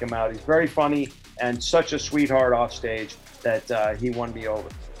go check him out. He's very funny and such a sweetheart off stage that he won me over.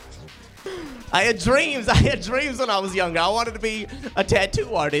 I had dreams when I was younger. I wanted to be a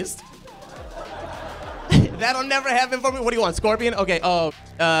tattoo artist. That'll never happen for me. What do you want, scorpion? Okay,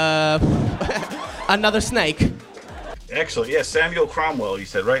 another snake. Excellent. Yeah, Samuel Cromwell, you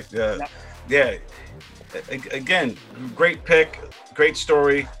said, right? Yeah. Again, great pick, great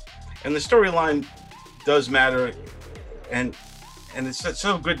story. And the storyline does matter. And it's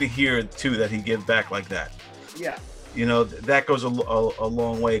so good to hear, too, that he gives back like that. Yeah. That goes a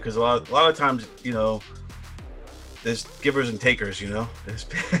long way, because a lot of times, there's givers and takers,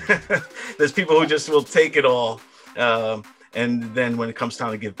 there's people who just will take it all. And then when it comes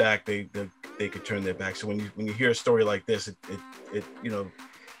time to give back, they could turn their back. So when you hear a story like this, it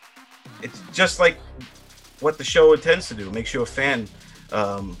it's just like what the show intends to do. It makes you a fan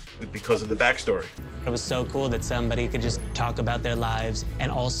because of the backstory. It was so cool that somebody could just talk about their lives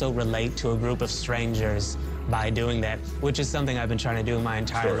and also relate to a group of strangers by doing that, which is something I've been trying to do my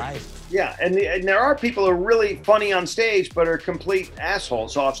entire life. Yeah, and there are people who are really funny on stage, but are complete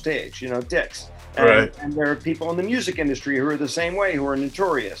assholes off stage, dicks. Right. And there are people in the music industry who are the same way, who are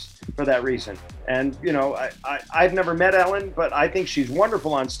notorious for that reason. And, I've never met Ellen, but I think she's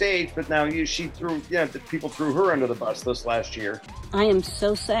wonderful on stage. But now people threw her under the bus this last year. I am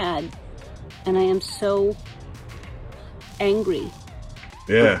so sad, and I am so angry.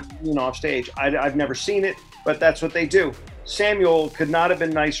 Yeah. Off stage. I've never seen it, but that's what they do. Samuel could not have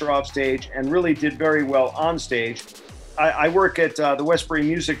been nicer off stage and really did very well on stage. I work at the Westbury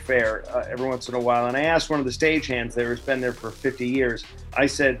Music Fair every once in a while, and I asked one of the stagehands there who's been there for 50 years, I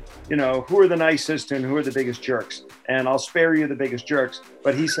said, who are the nicest and who are the biggest jerks? And I'll spare you the biggest jerks.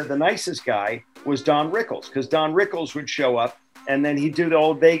 But he said the nicest guy was Don Rickles, because Don Rickles would show up, and then he'd do the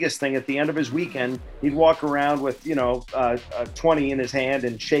old Vegas thing at the end of his weekend. He'd walk around with, 20 in his hand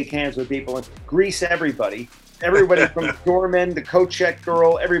and shake hands with people and grease everybody from the doorman, the coat check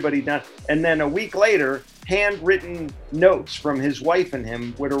girl, everybody done. And then a week later, handwritten notes from his wife and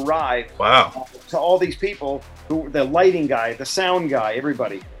him would arrive to all these people, the lighting guy, the sound guy,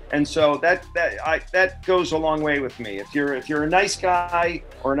 everybody. And so that goes a long way with me. If you're a nice guy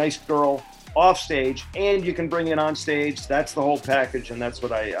or a nice girl off stage, and you can bring it on stage, that's the whole package, and that's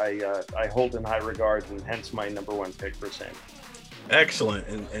what I hold in high regard, and hence my number one pick for Sam. Excellent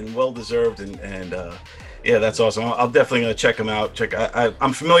and well deserved, and yeah, that's awesome. I'll definitely gonna check him out.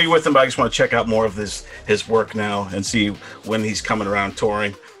 I'm familiar with him, but I just want to check out more of his work now and see when he's coming around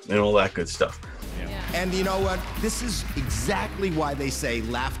touring and all that good stuff. And you know what? This is exactly why they say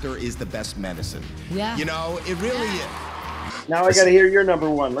laughter is the best medicine. Yeah. It really is. Now I got to hear your number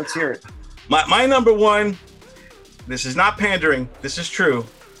one. Let's hear it. My number one, this is not pandering. This is true.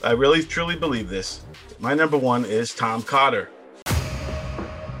 I really, truly believe this. My number one is Tom Cotter.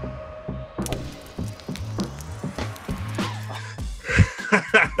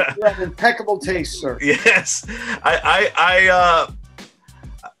 You have impeccable taste, sir. Yes. I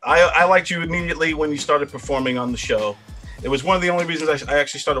liked you immediately when you started performing on the show. It was one of the only reasons I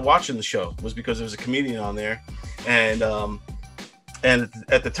actually started watching the show, was because there was a comedian on there. And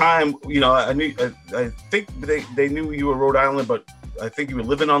at the time, I think they knew you were Rhode Island, but I think you were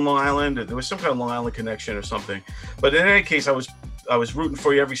living on Long Island. There was some kind of Long Island connection or something. But in any case, I was rooting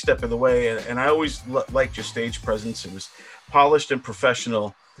for you every step of the way, and I always liked your stage presence. It was polished and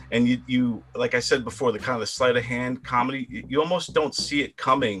professional, and you like I said before, the kind of the sleight of hand comedy, you almost don't see it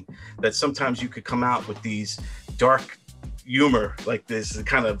coming, that sometimes you could come out with these dark humor like this,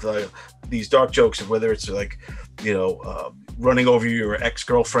 kind of these dark jokes, of whether it's like running over your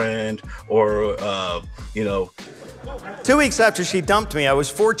ex-girlfriend or 2 weeks after she dumped me, I was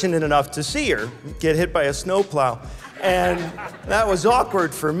fortunate enough to see her get hit by a snowplow. And that was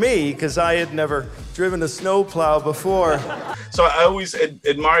awkward for me because I had never driven a snowplow before. So I always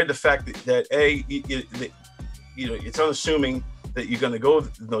admired the fact that it's unassuming that you're going to go in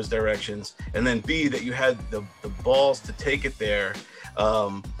those directions, and then B, that you had the balls to take it there.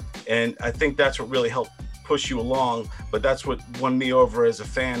 And I think that's what really helped push you along, but that's what won me over as a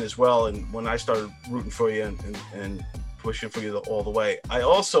fan as well. And when I started rooting for you and pushing for you all the way, I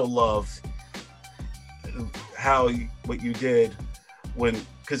also loved what you did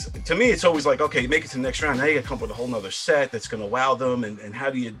because to me it's always like, okay, you make it to the next round, now you gotta come up with a whole nother set that's gonna wow them, and how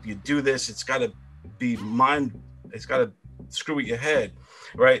do you do this? It's gotta be it's gotta screw with your head,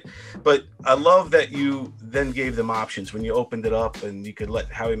 right? But I love that you then gave them options when you opened it up, and you could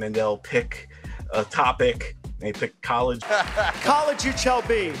let Howie Mandel pick a topic, and he picked college. College you shall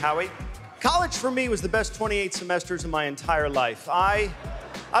be, Howie. College for me was the best 28 semesters of my entire life. I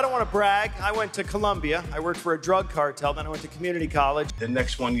don't want to brag. I went to Columbia. I worked for a drug cartel. Then I went to community college. The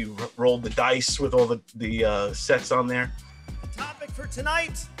next one, you rolled the dice with all the sets on there. The topic for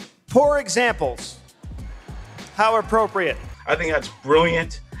tonight, poor examples. How appropriate. I think that's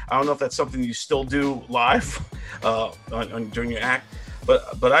brilliant. I don't know if that's something you still do live during your act,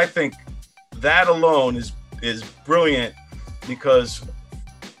 but I think that alone is brilliant, because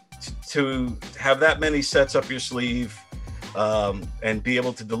to have that many sets up your sleeve and be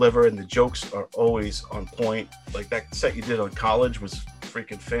able to deliver, and the jokes are always on point. Like that set you did on college was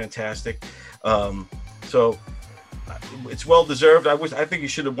freaking fantastic. So it's well deserved. I think you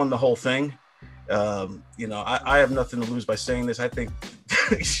should have won the whole thing. I have nothing to lose by saying this. I think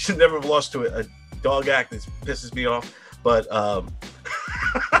you should never have lost to a dog act. That pisses me off. But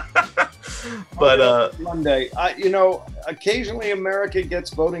Monday, occasionally America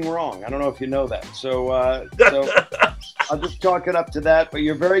gets voting wrong. I don't know if you know that. So I'll just chalk it up to that. But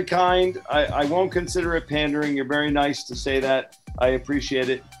you're very kind. I won't consider it pandering. You're very nice to say that. I appreciate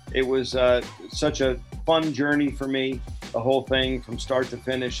it. It was such a fun journey for me, the whole thing from start to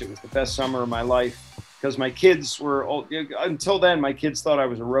finish. It was the best summer of my life, because my kids were until then, my kids thought I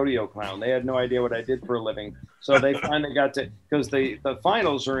was a rodeo clown. They had no idea what I did for a living. So they finally got to, because the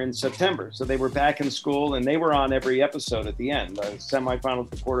finals are in September. So they were back in school, and they were on every episode at the end, the semifinals,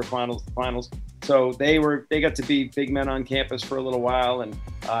 the quarterfinals, the finals. So they got to be big men on campus for a little while. And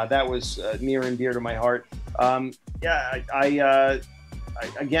that was near and dear to my heart. I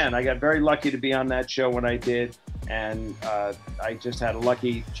got very lucky to be on that show when I did. And I just had a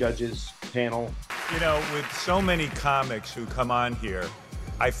lucky judges panel. With so many comics who come on here,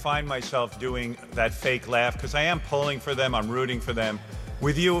 I find myself doing that fake laugh because I am pulling for them, I'm rooting for them.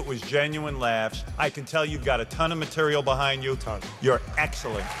 With you, it was genuine laughs. I can tell you've got a ton of material behind you. You're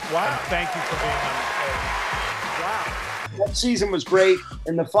excellent. Wow. And thank you for being on the stage. Wow. That season was great.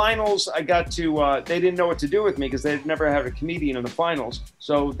 In the finals, I got to, they didn't know what to do with me because they'd never had a comedian in the finals.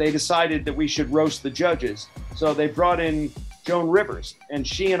 So they decided that we should roast the judges. So they brought in Joan Rivers, and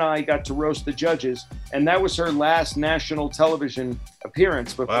she and I got to roast the judges. And that was her last national television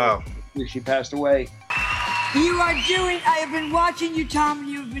appearance before she passed away. I have been watching you, Tom, and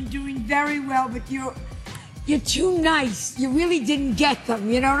you've been doing very well, but you're too nice. You really didn't get them,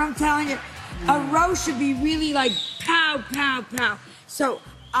 you know what I'm telling you? A roast should be really like pow, pow, pow. So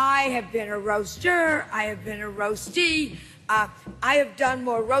I have been a roaster, I have been a roastee. I have done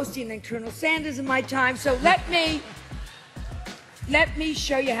more roasting than Colonel Sanders in my time, so let me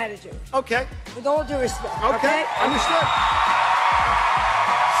show you how to do it. Okay. With all due respect, okay? Understood.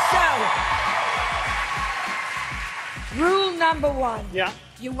 So, rule number one. Yeah.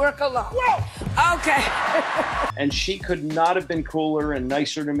 You work alone. Whoa. Okay. And she could not have been cooler and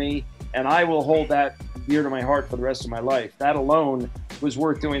nicer to me, and I will hold that dear to my heart for the rest of my life. That alone was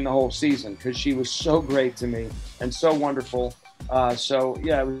worth doing the whole season, because she was so great to me and so wonderful. It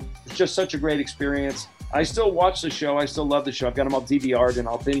was just such a great experience. I still watch the show. I still love the show. I've got them all DVR'd, and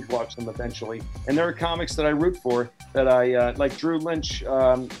I'll binge watch them eventually. And there are comics that I root for that I like. Drew Lynch,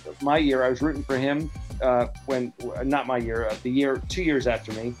 my year, I was rooting for him not my year, the year 2 years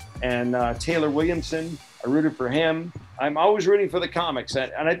after me. And Taylor Williamson, I rooted for him. I'm always rooting for the comics.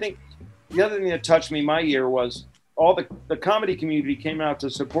 And I think the other thing that touched me my year was all the comedy community came out to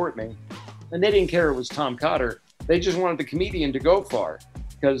support me. And they didn't care it was Tom Cotter. They just wanted the comedian to go far.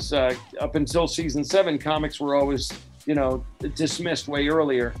 Because up until season 7, comics were always, dismissed way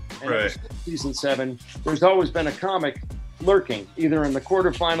earlier. And right. Season 7, there's always been a comic lurking, either in the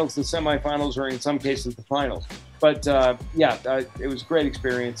quarterfinals, the semifinals, or in some cases the finals. But it was a great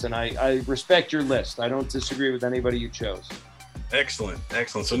experience, and I respect your list. I don't disagree with anybody you chose. Excellent.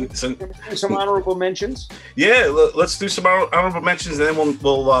 So some honorable mentions? Yeah, let's do some honorable mentions, and then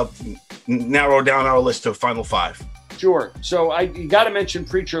we'll narrow down our list to a final 5. Sure. So you got to mention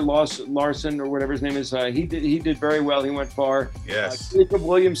Preacher Larson, or whatever his name is. He did very well. He went far. Yes. Jacob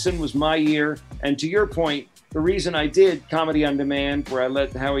Williamson was my year. And to your point, the reason I did Comedy on Demand, where I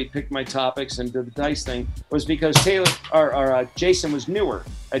let Howie pick my topics and did the dice thing, was because Jason was newer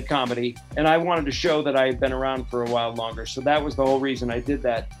at comedy, and I wanted to show that I had been around for a while longer. So that was the whole reason I did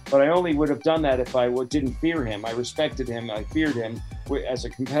that. But I only would have done that if I didn't fear him. I respected him. I feared him as a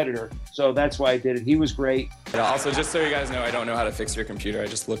competitor. So that's why I did it. He was great. Also, just so you guys know, I don't know how to fix your computer. I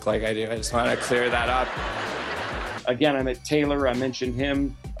just look like I do. I just want to clear that up. Again, I met Taylor. I mentioned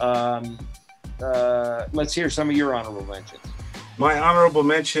him. Let's hear some of your honorable mentions. My honorable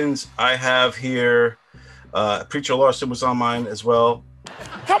mentions, I have here, Preacher Larson was on mine as well.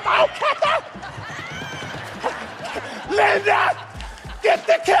 Come on, Linda! Linda! Get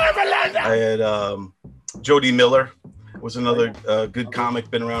the camera, Linda! I had Jody Miller was another good comic,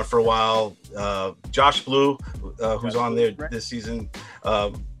 been around for a while. Josh Blue, who's on there this season,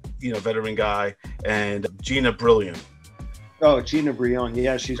 veteran guy, and Gina Brilliant. Oh, Gina Brion.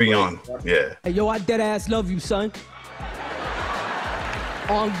 Yeah, she's Brion. Yeah. Hey, yo, I dead ass love you, son.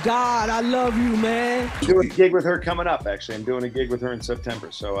 On God, I love you, man. I'm doing a gig with her coming up, actually. I'm doing a gig with her in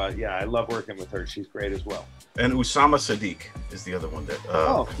September. So, I love working with her. She's great as well. And Usama Sadiq is the other one that.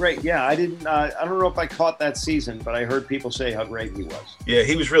 Oh, great. Yeah, I didn't. I don't know if I caught that season, but I heard people say how great he was. Yeah,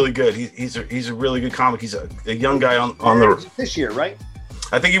 he was really good. He's a really good comic. He's a young guy on the. This year, right?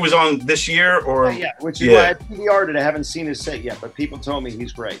 I think he was on this year or. Which is why I PVR'd it. I haven't seen his set yet, but people told me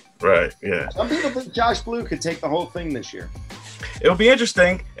he's great. Right, yeah. Some people think Josh Blue could take the whole thing this year. It'll be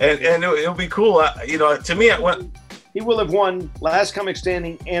interesting, and it'll be cool. To me, he will have won Last Comic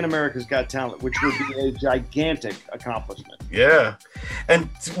Standing and America's Got Talent, which would be a gigantic accomplishment. Yeah, and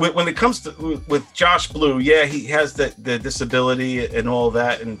when it comes to with Josh Blue, yeah, he has the disability and all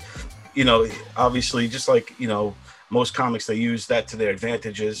that, and obviously, just like most comics, they use that to their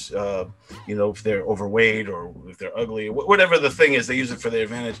advantages. If they're overweight or if they're ugly, whatever the thing is, they use it for their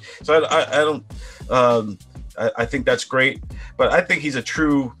advantage. So I don't. I think that's great, but I think he's a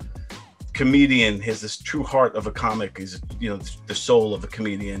true comedian. He has this true heart of a comic. He's the soul of a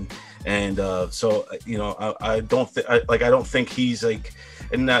comedian, and I don't think he's like.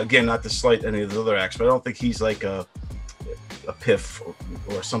 And again, not to slight any of the other acts, but I don't think he's like a piff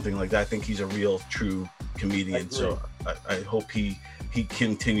or something like that. I think he's a real, true comedian. So I hope he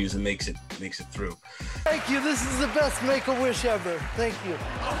continues and makes it through. Thank you. This is the best Make-A-Wish ever. Thank you.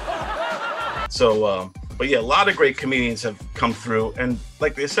 So, but yeah, a lot of great comedians have come through, and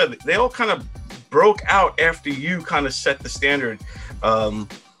like they said, they all kind of broke out after you kind of set the standard.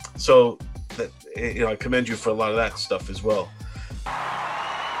 So that I commend you for a lot of that stuff as well.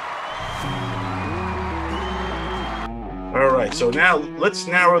 All right, so now let's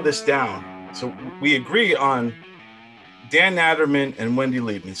narrow this down. So we agree on Dan Natterman and Wendy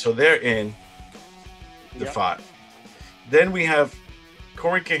Liebman. So they're in the 5. Then we have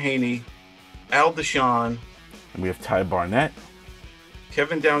Corey Kahaney, Al Deshawn. And we have Ty Barnett,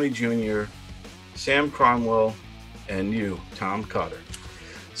 Kevin Downey Jr., Sam Cromwell, and you, Tom Cotter.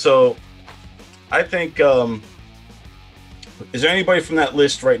 So I think, is there anybody from that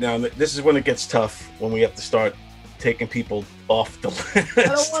list right now? This is when it gets tough, when we have to start taking people off the list. I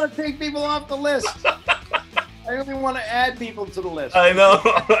don't want to take people off the list. I only want to add people to the list. I know.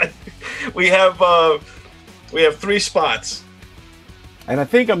 We have 3 spots. and I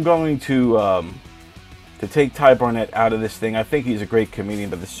think I'm going to take Ty Barnett out of this thing. I think he's a great comedian,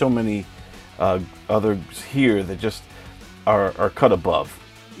 but there's so many others here that just are cut above.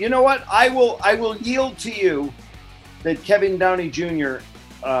 You know what? I will yield to you that Kevin Downey Jr.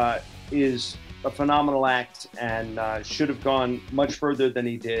 Is a phenomenal act and should have gone much further than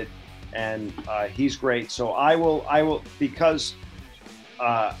he did, and he's great. So I will because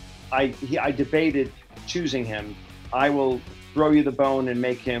I debated choosing him. I will throw you the bone and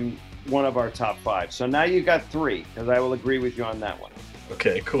make him one of our top 5. So now you got 3, because I will agree with you on that one.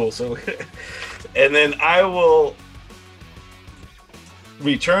 Okay, cool. So, and then I will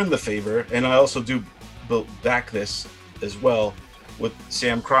return the favor, and I also do back this as well with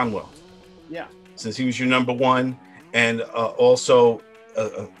Sam Cromwell. Yeah. Since he was your number 1, and also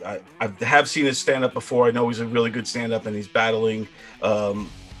I have seen his stand-up before. I know he's a really good stand-up, and he's battling, a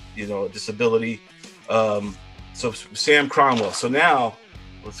disability. So Sam Cromwell. So now,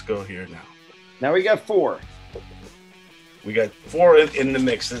 let's go here now. Now we got 4. We got 4 in the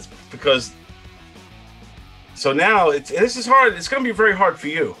mix. That's because. So now this is hard. It's going to be very hard for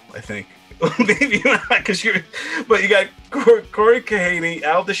you, I think. Maybe not, because but you got Corey Kahaney,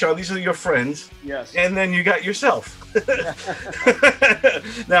 Al Deshawn. These are your friends. Yes. And then you got yourself.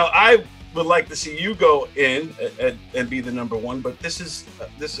 Now I would like to see you go in and be the number 1, but this.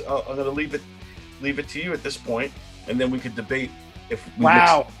 I'm going to leave it to you at this point, and then we could debate if.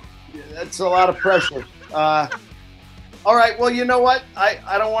 That's a lot of pressure. All right. Well, you know what?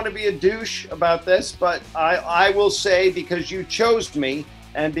 I don't want to be a douche about this, but I will say, because you chose me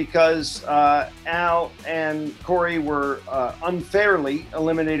and because Al and Corey were unfairly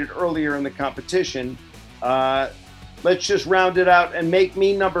eliminated earlier in the competition, let's just round it out and make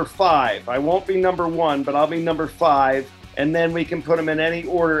me number 5. I won't be number 1, but I'll be number 5, and then we can put them in any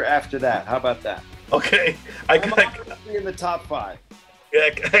order after that. How about that? Okay. I'm be in the top 5. Yeah,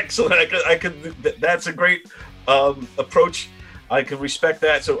 excellent. I could. That's a great approach. I could respect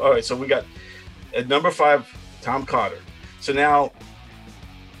that. So, all right. So we got at number 5, Tom Cotter. So now,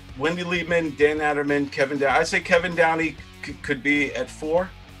 Wendy Liebman, Dan Natterman, Kevin Downey. I say Kevin Downey could be at 4.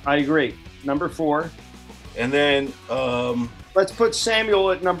 I agree. Number 4. And then let's put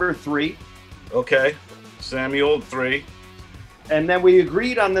Samuel at number 3. Okay, Samuel 3. And then we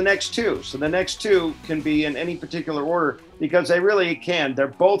agreed on the next 2. So the next 2 can be in any particular order because they really can. They're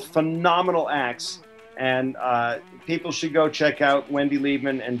both phenomenal acts. And people should go check out Wendy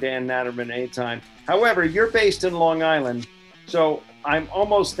Liebman and Dan Natterman anytime. However, you're based in Long Island. So I'm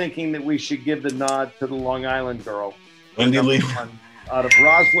almost thinking that we should give the nod to the Long Island girl. Wendy Liebman. Out of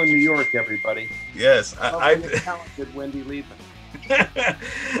Roslyn, New York, everybody. Yes. I talented Wendy Liebman.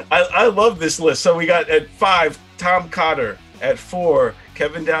 I love this list. So we got at 5, Tom Cotter. At 4,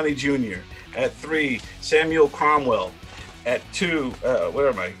 Kevin Downey Jr. At 3, Samuel Cromwell. At 2,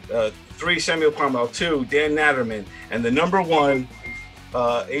 3, Samuel Cromwell. 2, Dan Natterman. And the number 1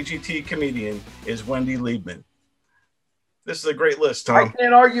 AGT comedian is Wendy Liebman. This is a great list, Tom. I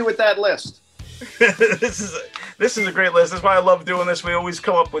can't argue with that list. This is a great list. That's why I love doing this. We always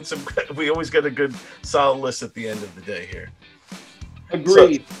come up with we always get a good solid list at the end of the day here.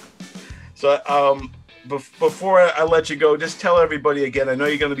 Agreed. So before I let you go, just tell everybody again, I know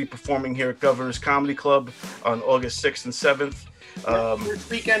you're going to be performing here at Governor's Comedy Club on August 6th and 7th. First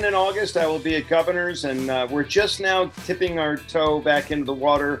weekend in August, I will be at Governor's, and we're just now tipping our toe back into the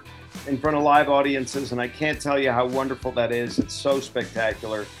water in front of live audiences, and I can't tell you how wonderful that is. It's so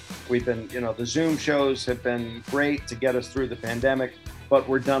spectacular. We've been, the Zoom shows have been great to get us through the pandemic, but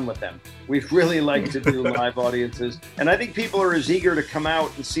we're done with them. We'd really like to do live audiences. And I think people are as eager to come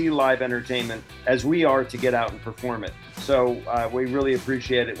out and see live entertainment as we are to get out and perform it. So we really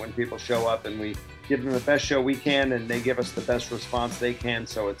appreciate it when people show up and we give them the best show we can and they give us the best response they can.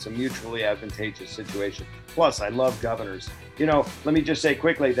 So it's a mutually advantageous situation. Plus, I love Governors. Let me just say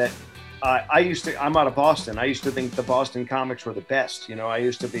quickly that I'm out of Boston. I used to think the Boston comics were the best. I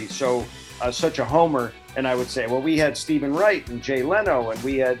used to be such a homer, and I would say, well, we had Stephen Wright and Jay Leno, and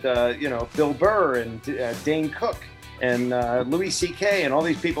we had, Bill Burr and Dane Cook and Louis C.K. and all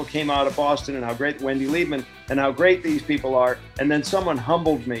these people came out of Boston, and how great Wendy Liebman and how great these people are. And then someone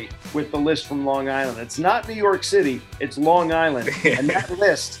humbled me with the list from Long Island. It's not New York City, it's Long Island. And that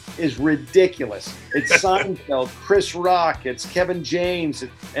list is ridiculous. It's Seinfeld, Chris Rock, it's Kevin James,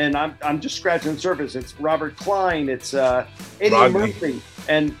 and I'm just scratching the surface. It's Robert Klein, it's Eddie Murphy.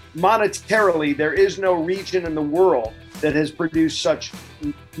 And monetarily, there is no region in the world that has produced such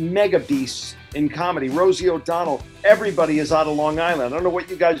mega beasts in comedy. Rosie O'Donnell, everybody is out of Long Island. I don't know what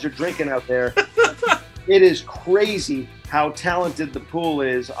you guys are drinking out there. It is crazy how talented the pool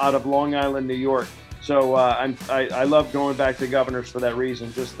is out of Long Island, New York. So I love going back to Governors for that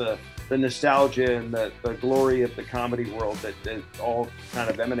reason, just the nostalgia and the glory of the comedy world that all kind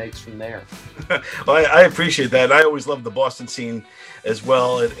of emanates from there. Well, I appreciate that. I always love the Boston scene as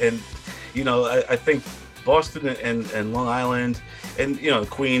well. And I think Boston and Long Island and,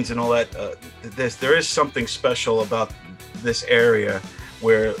 Queens and all that, there is something special about this area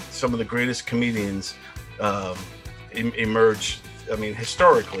where some of the greatest comedians emerge. I mean,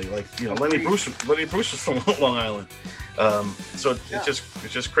 historically, like Lenny Bruce was from Long Island, so it's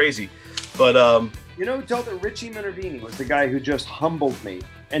just crazy. But who told that Richie Minervini was the guy who just humbled me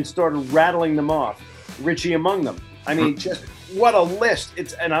and started rattling them off. Richie among them. I mean, just what a list!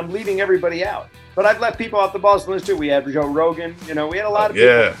 And I'm leaving everybody out. But I've left people out the Boston list too. We had Joe Rogan. We had a lot of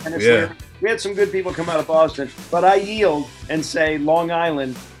people. We had some good people come out of Boston. But I yield and say Long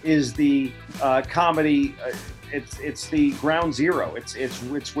Island is the comedy. It's the ground zero.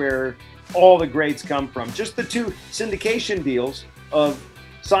 It's where all the greats come from. Just the 2 syndication deals of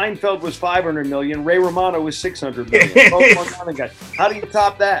Seinfeld was $500 million. Ray Romano was $600 million. Both Long Island guys. How do you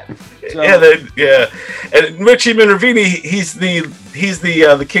top that? So, yeah. And Richie Minervini, he's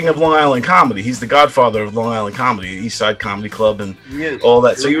the king of Long Island comedy. He's the godfather of Long Island comedy, East Side Comedy Club, and all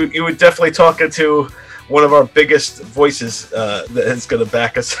that. So you would definitely talk to one of our biggest voices that is going to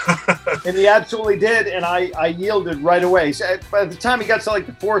back us. And he absolutely did, and I yielded right away. So by the time he got to like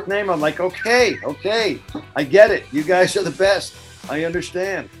the 4th name, I'm like, okay, I get it. You guys are the best. I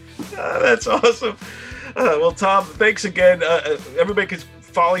understand. That's awesome. Well, Tom, thanks again. Everybody can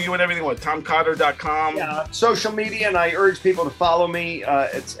follow you and everything. What, TomCotter.com? Yeah, social media, and I urge people to follow me.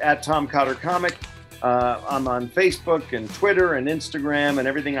 It's at Tom Cotter Comic. I'm on Facebook and Twitter and Instagram and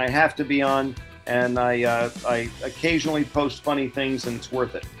everything I have to be on. And I occasionally post funny things, and it's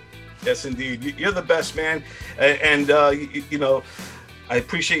worth it. Yes, indeed. You're the best, man. And you know, I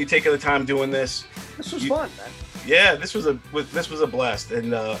appreciate you taking the time doing this. This was fun, man. Yeah, this was a blast,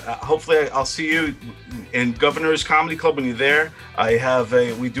 and hopefully I'll see you in Governor's Comedy Club when you're there.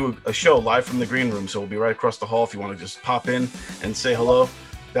 We do a show live from the green room, so we'll be right across the hall if you want to just pop in and say hello.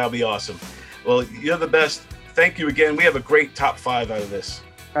 That'll be awesome. Well, you're the best. Thank you again. We have a great top 5 out of this.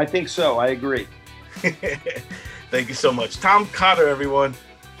 I think so. I agree. Thank you so much. Tom Cotter, everyone.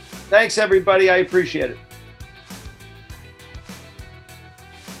 Thanks, everybody. I appreciate it.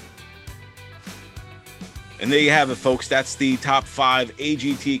 And there you have it, folks. That's the top 5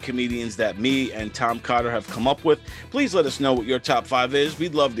 AGT comedians that me and Tom Cotter have come up with. Please let us know what your top 5 is.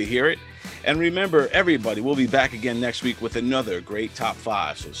 We'd love to hear it. And remember, everybody, we'll be back again next week with another great top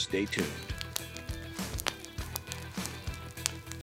 5, so stay tuned.